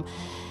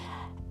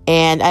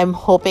 And I'm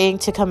hoping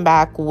to come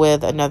back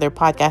with another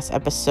podcast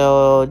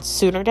episode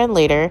sooner than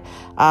later.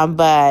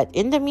 But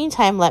in the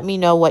meantime, let me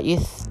know what you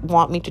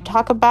want me to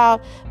talk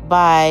about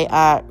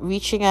by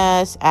reaching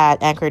us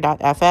at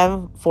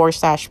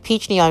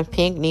anchor.fm/peach neon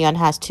pink. Neon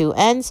has two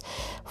N's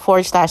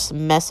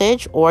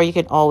 /message, or you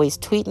can always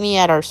tweet me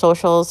at our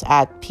socials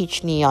at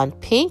peach neon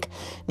pink.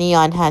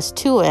 Neon has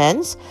two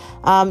N's.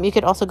 You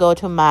can also go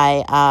to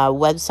my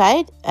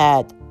website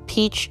at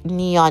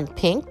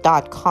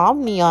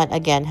peachneonpink.com. Neon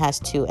again has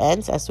two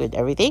N's, as with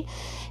everything.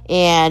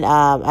 And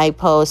I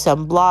post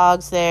some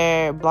blogs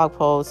there, blog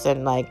posts,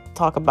 and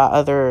talk about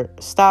other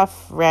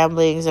stuff,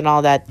 ramblings, and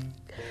all that,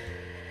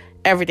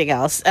 everything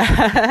else.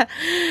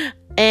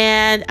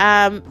 And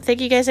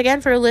thank you guys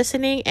again for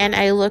listening, and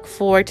I look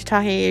forward to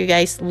talking to you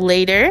guys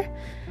later,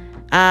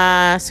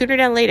 sooner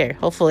than later,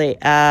 hopefully.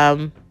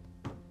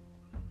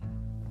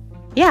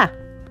 Yeah.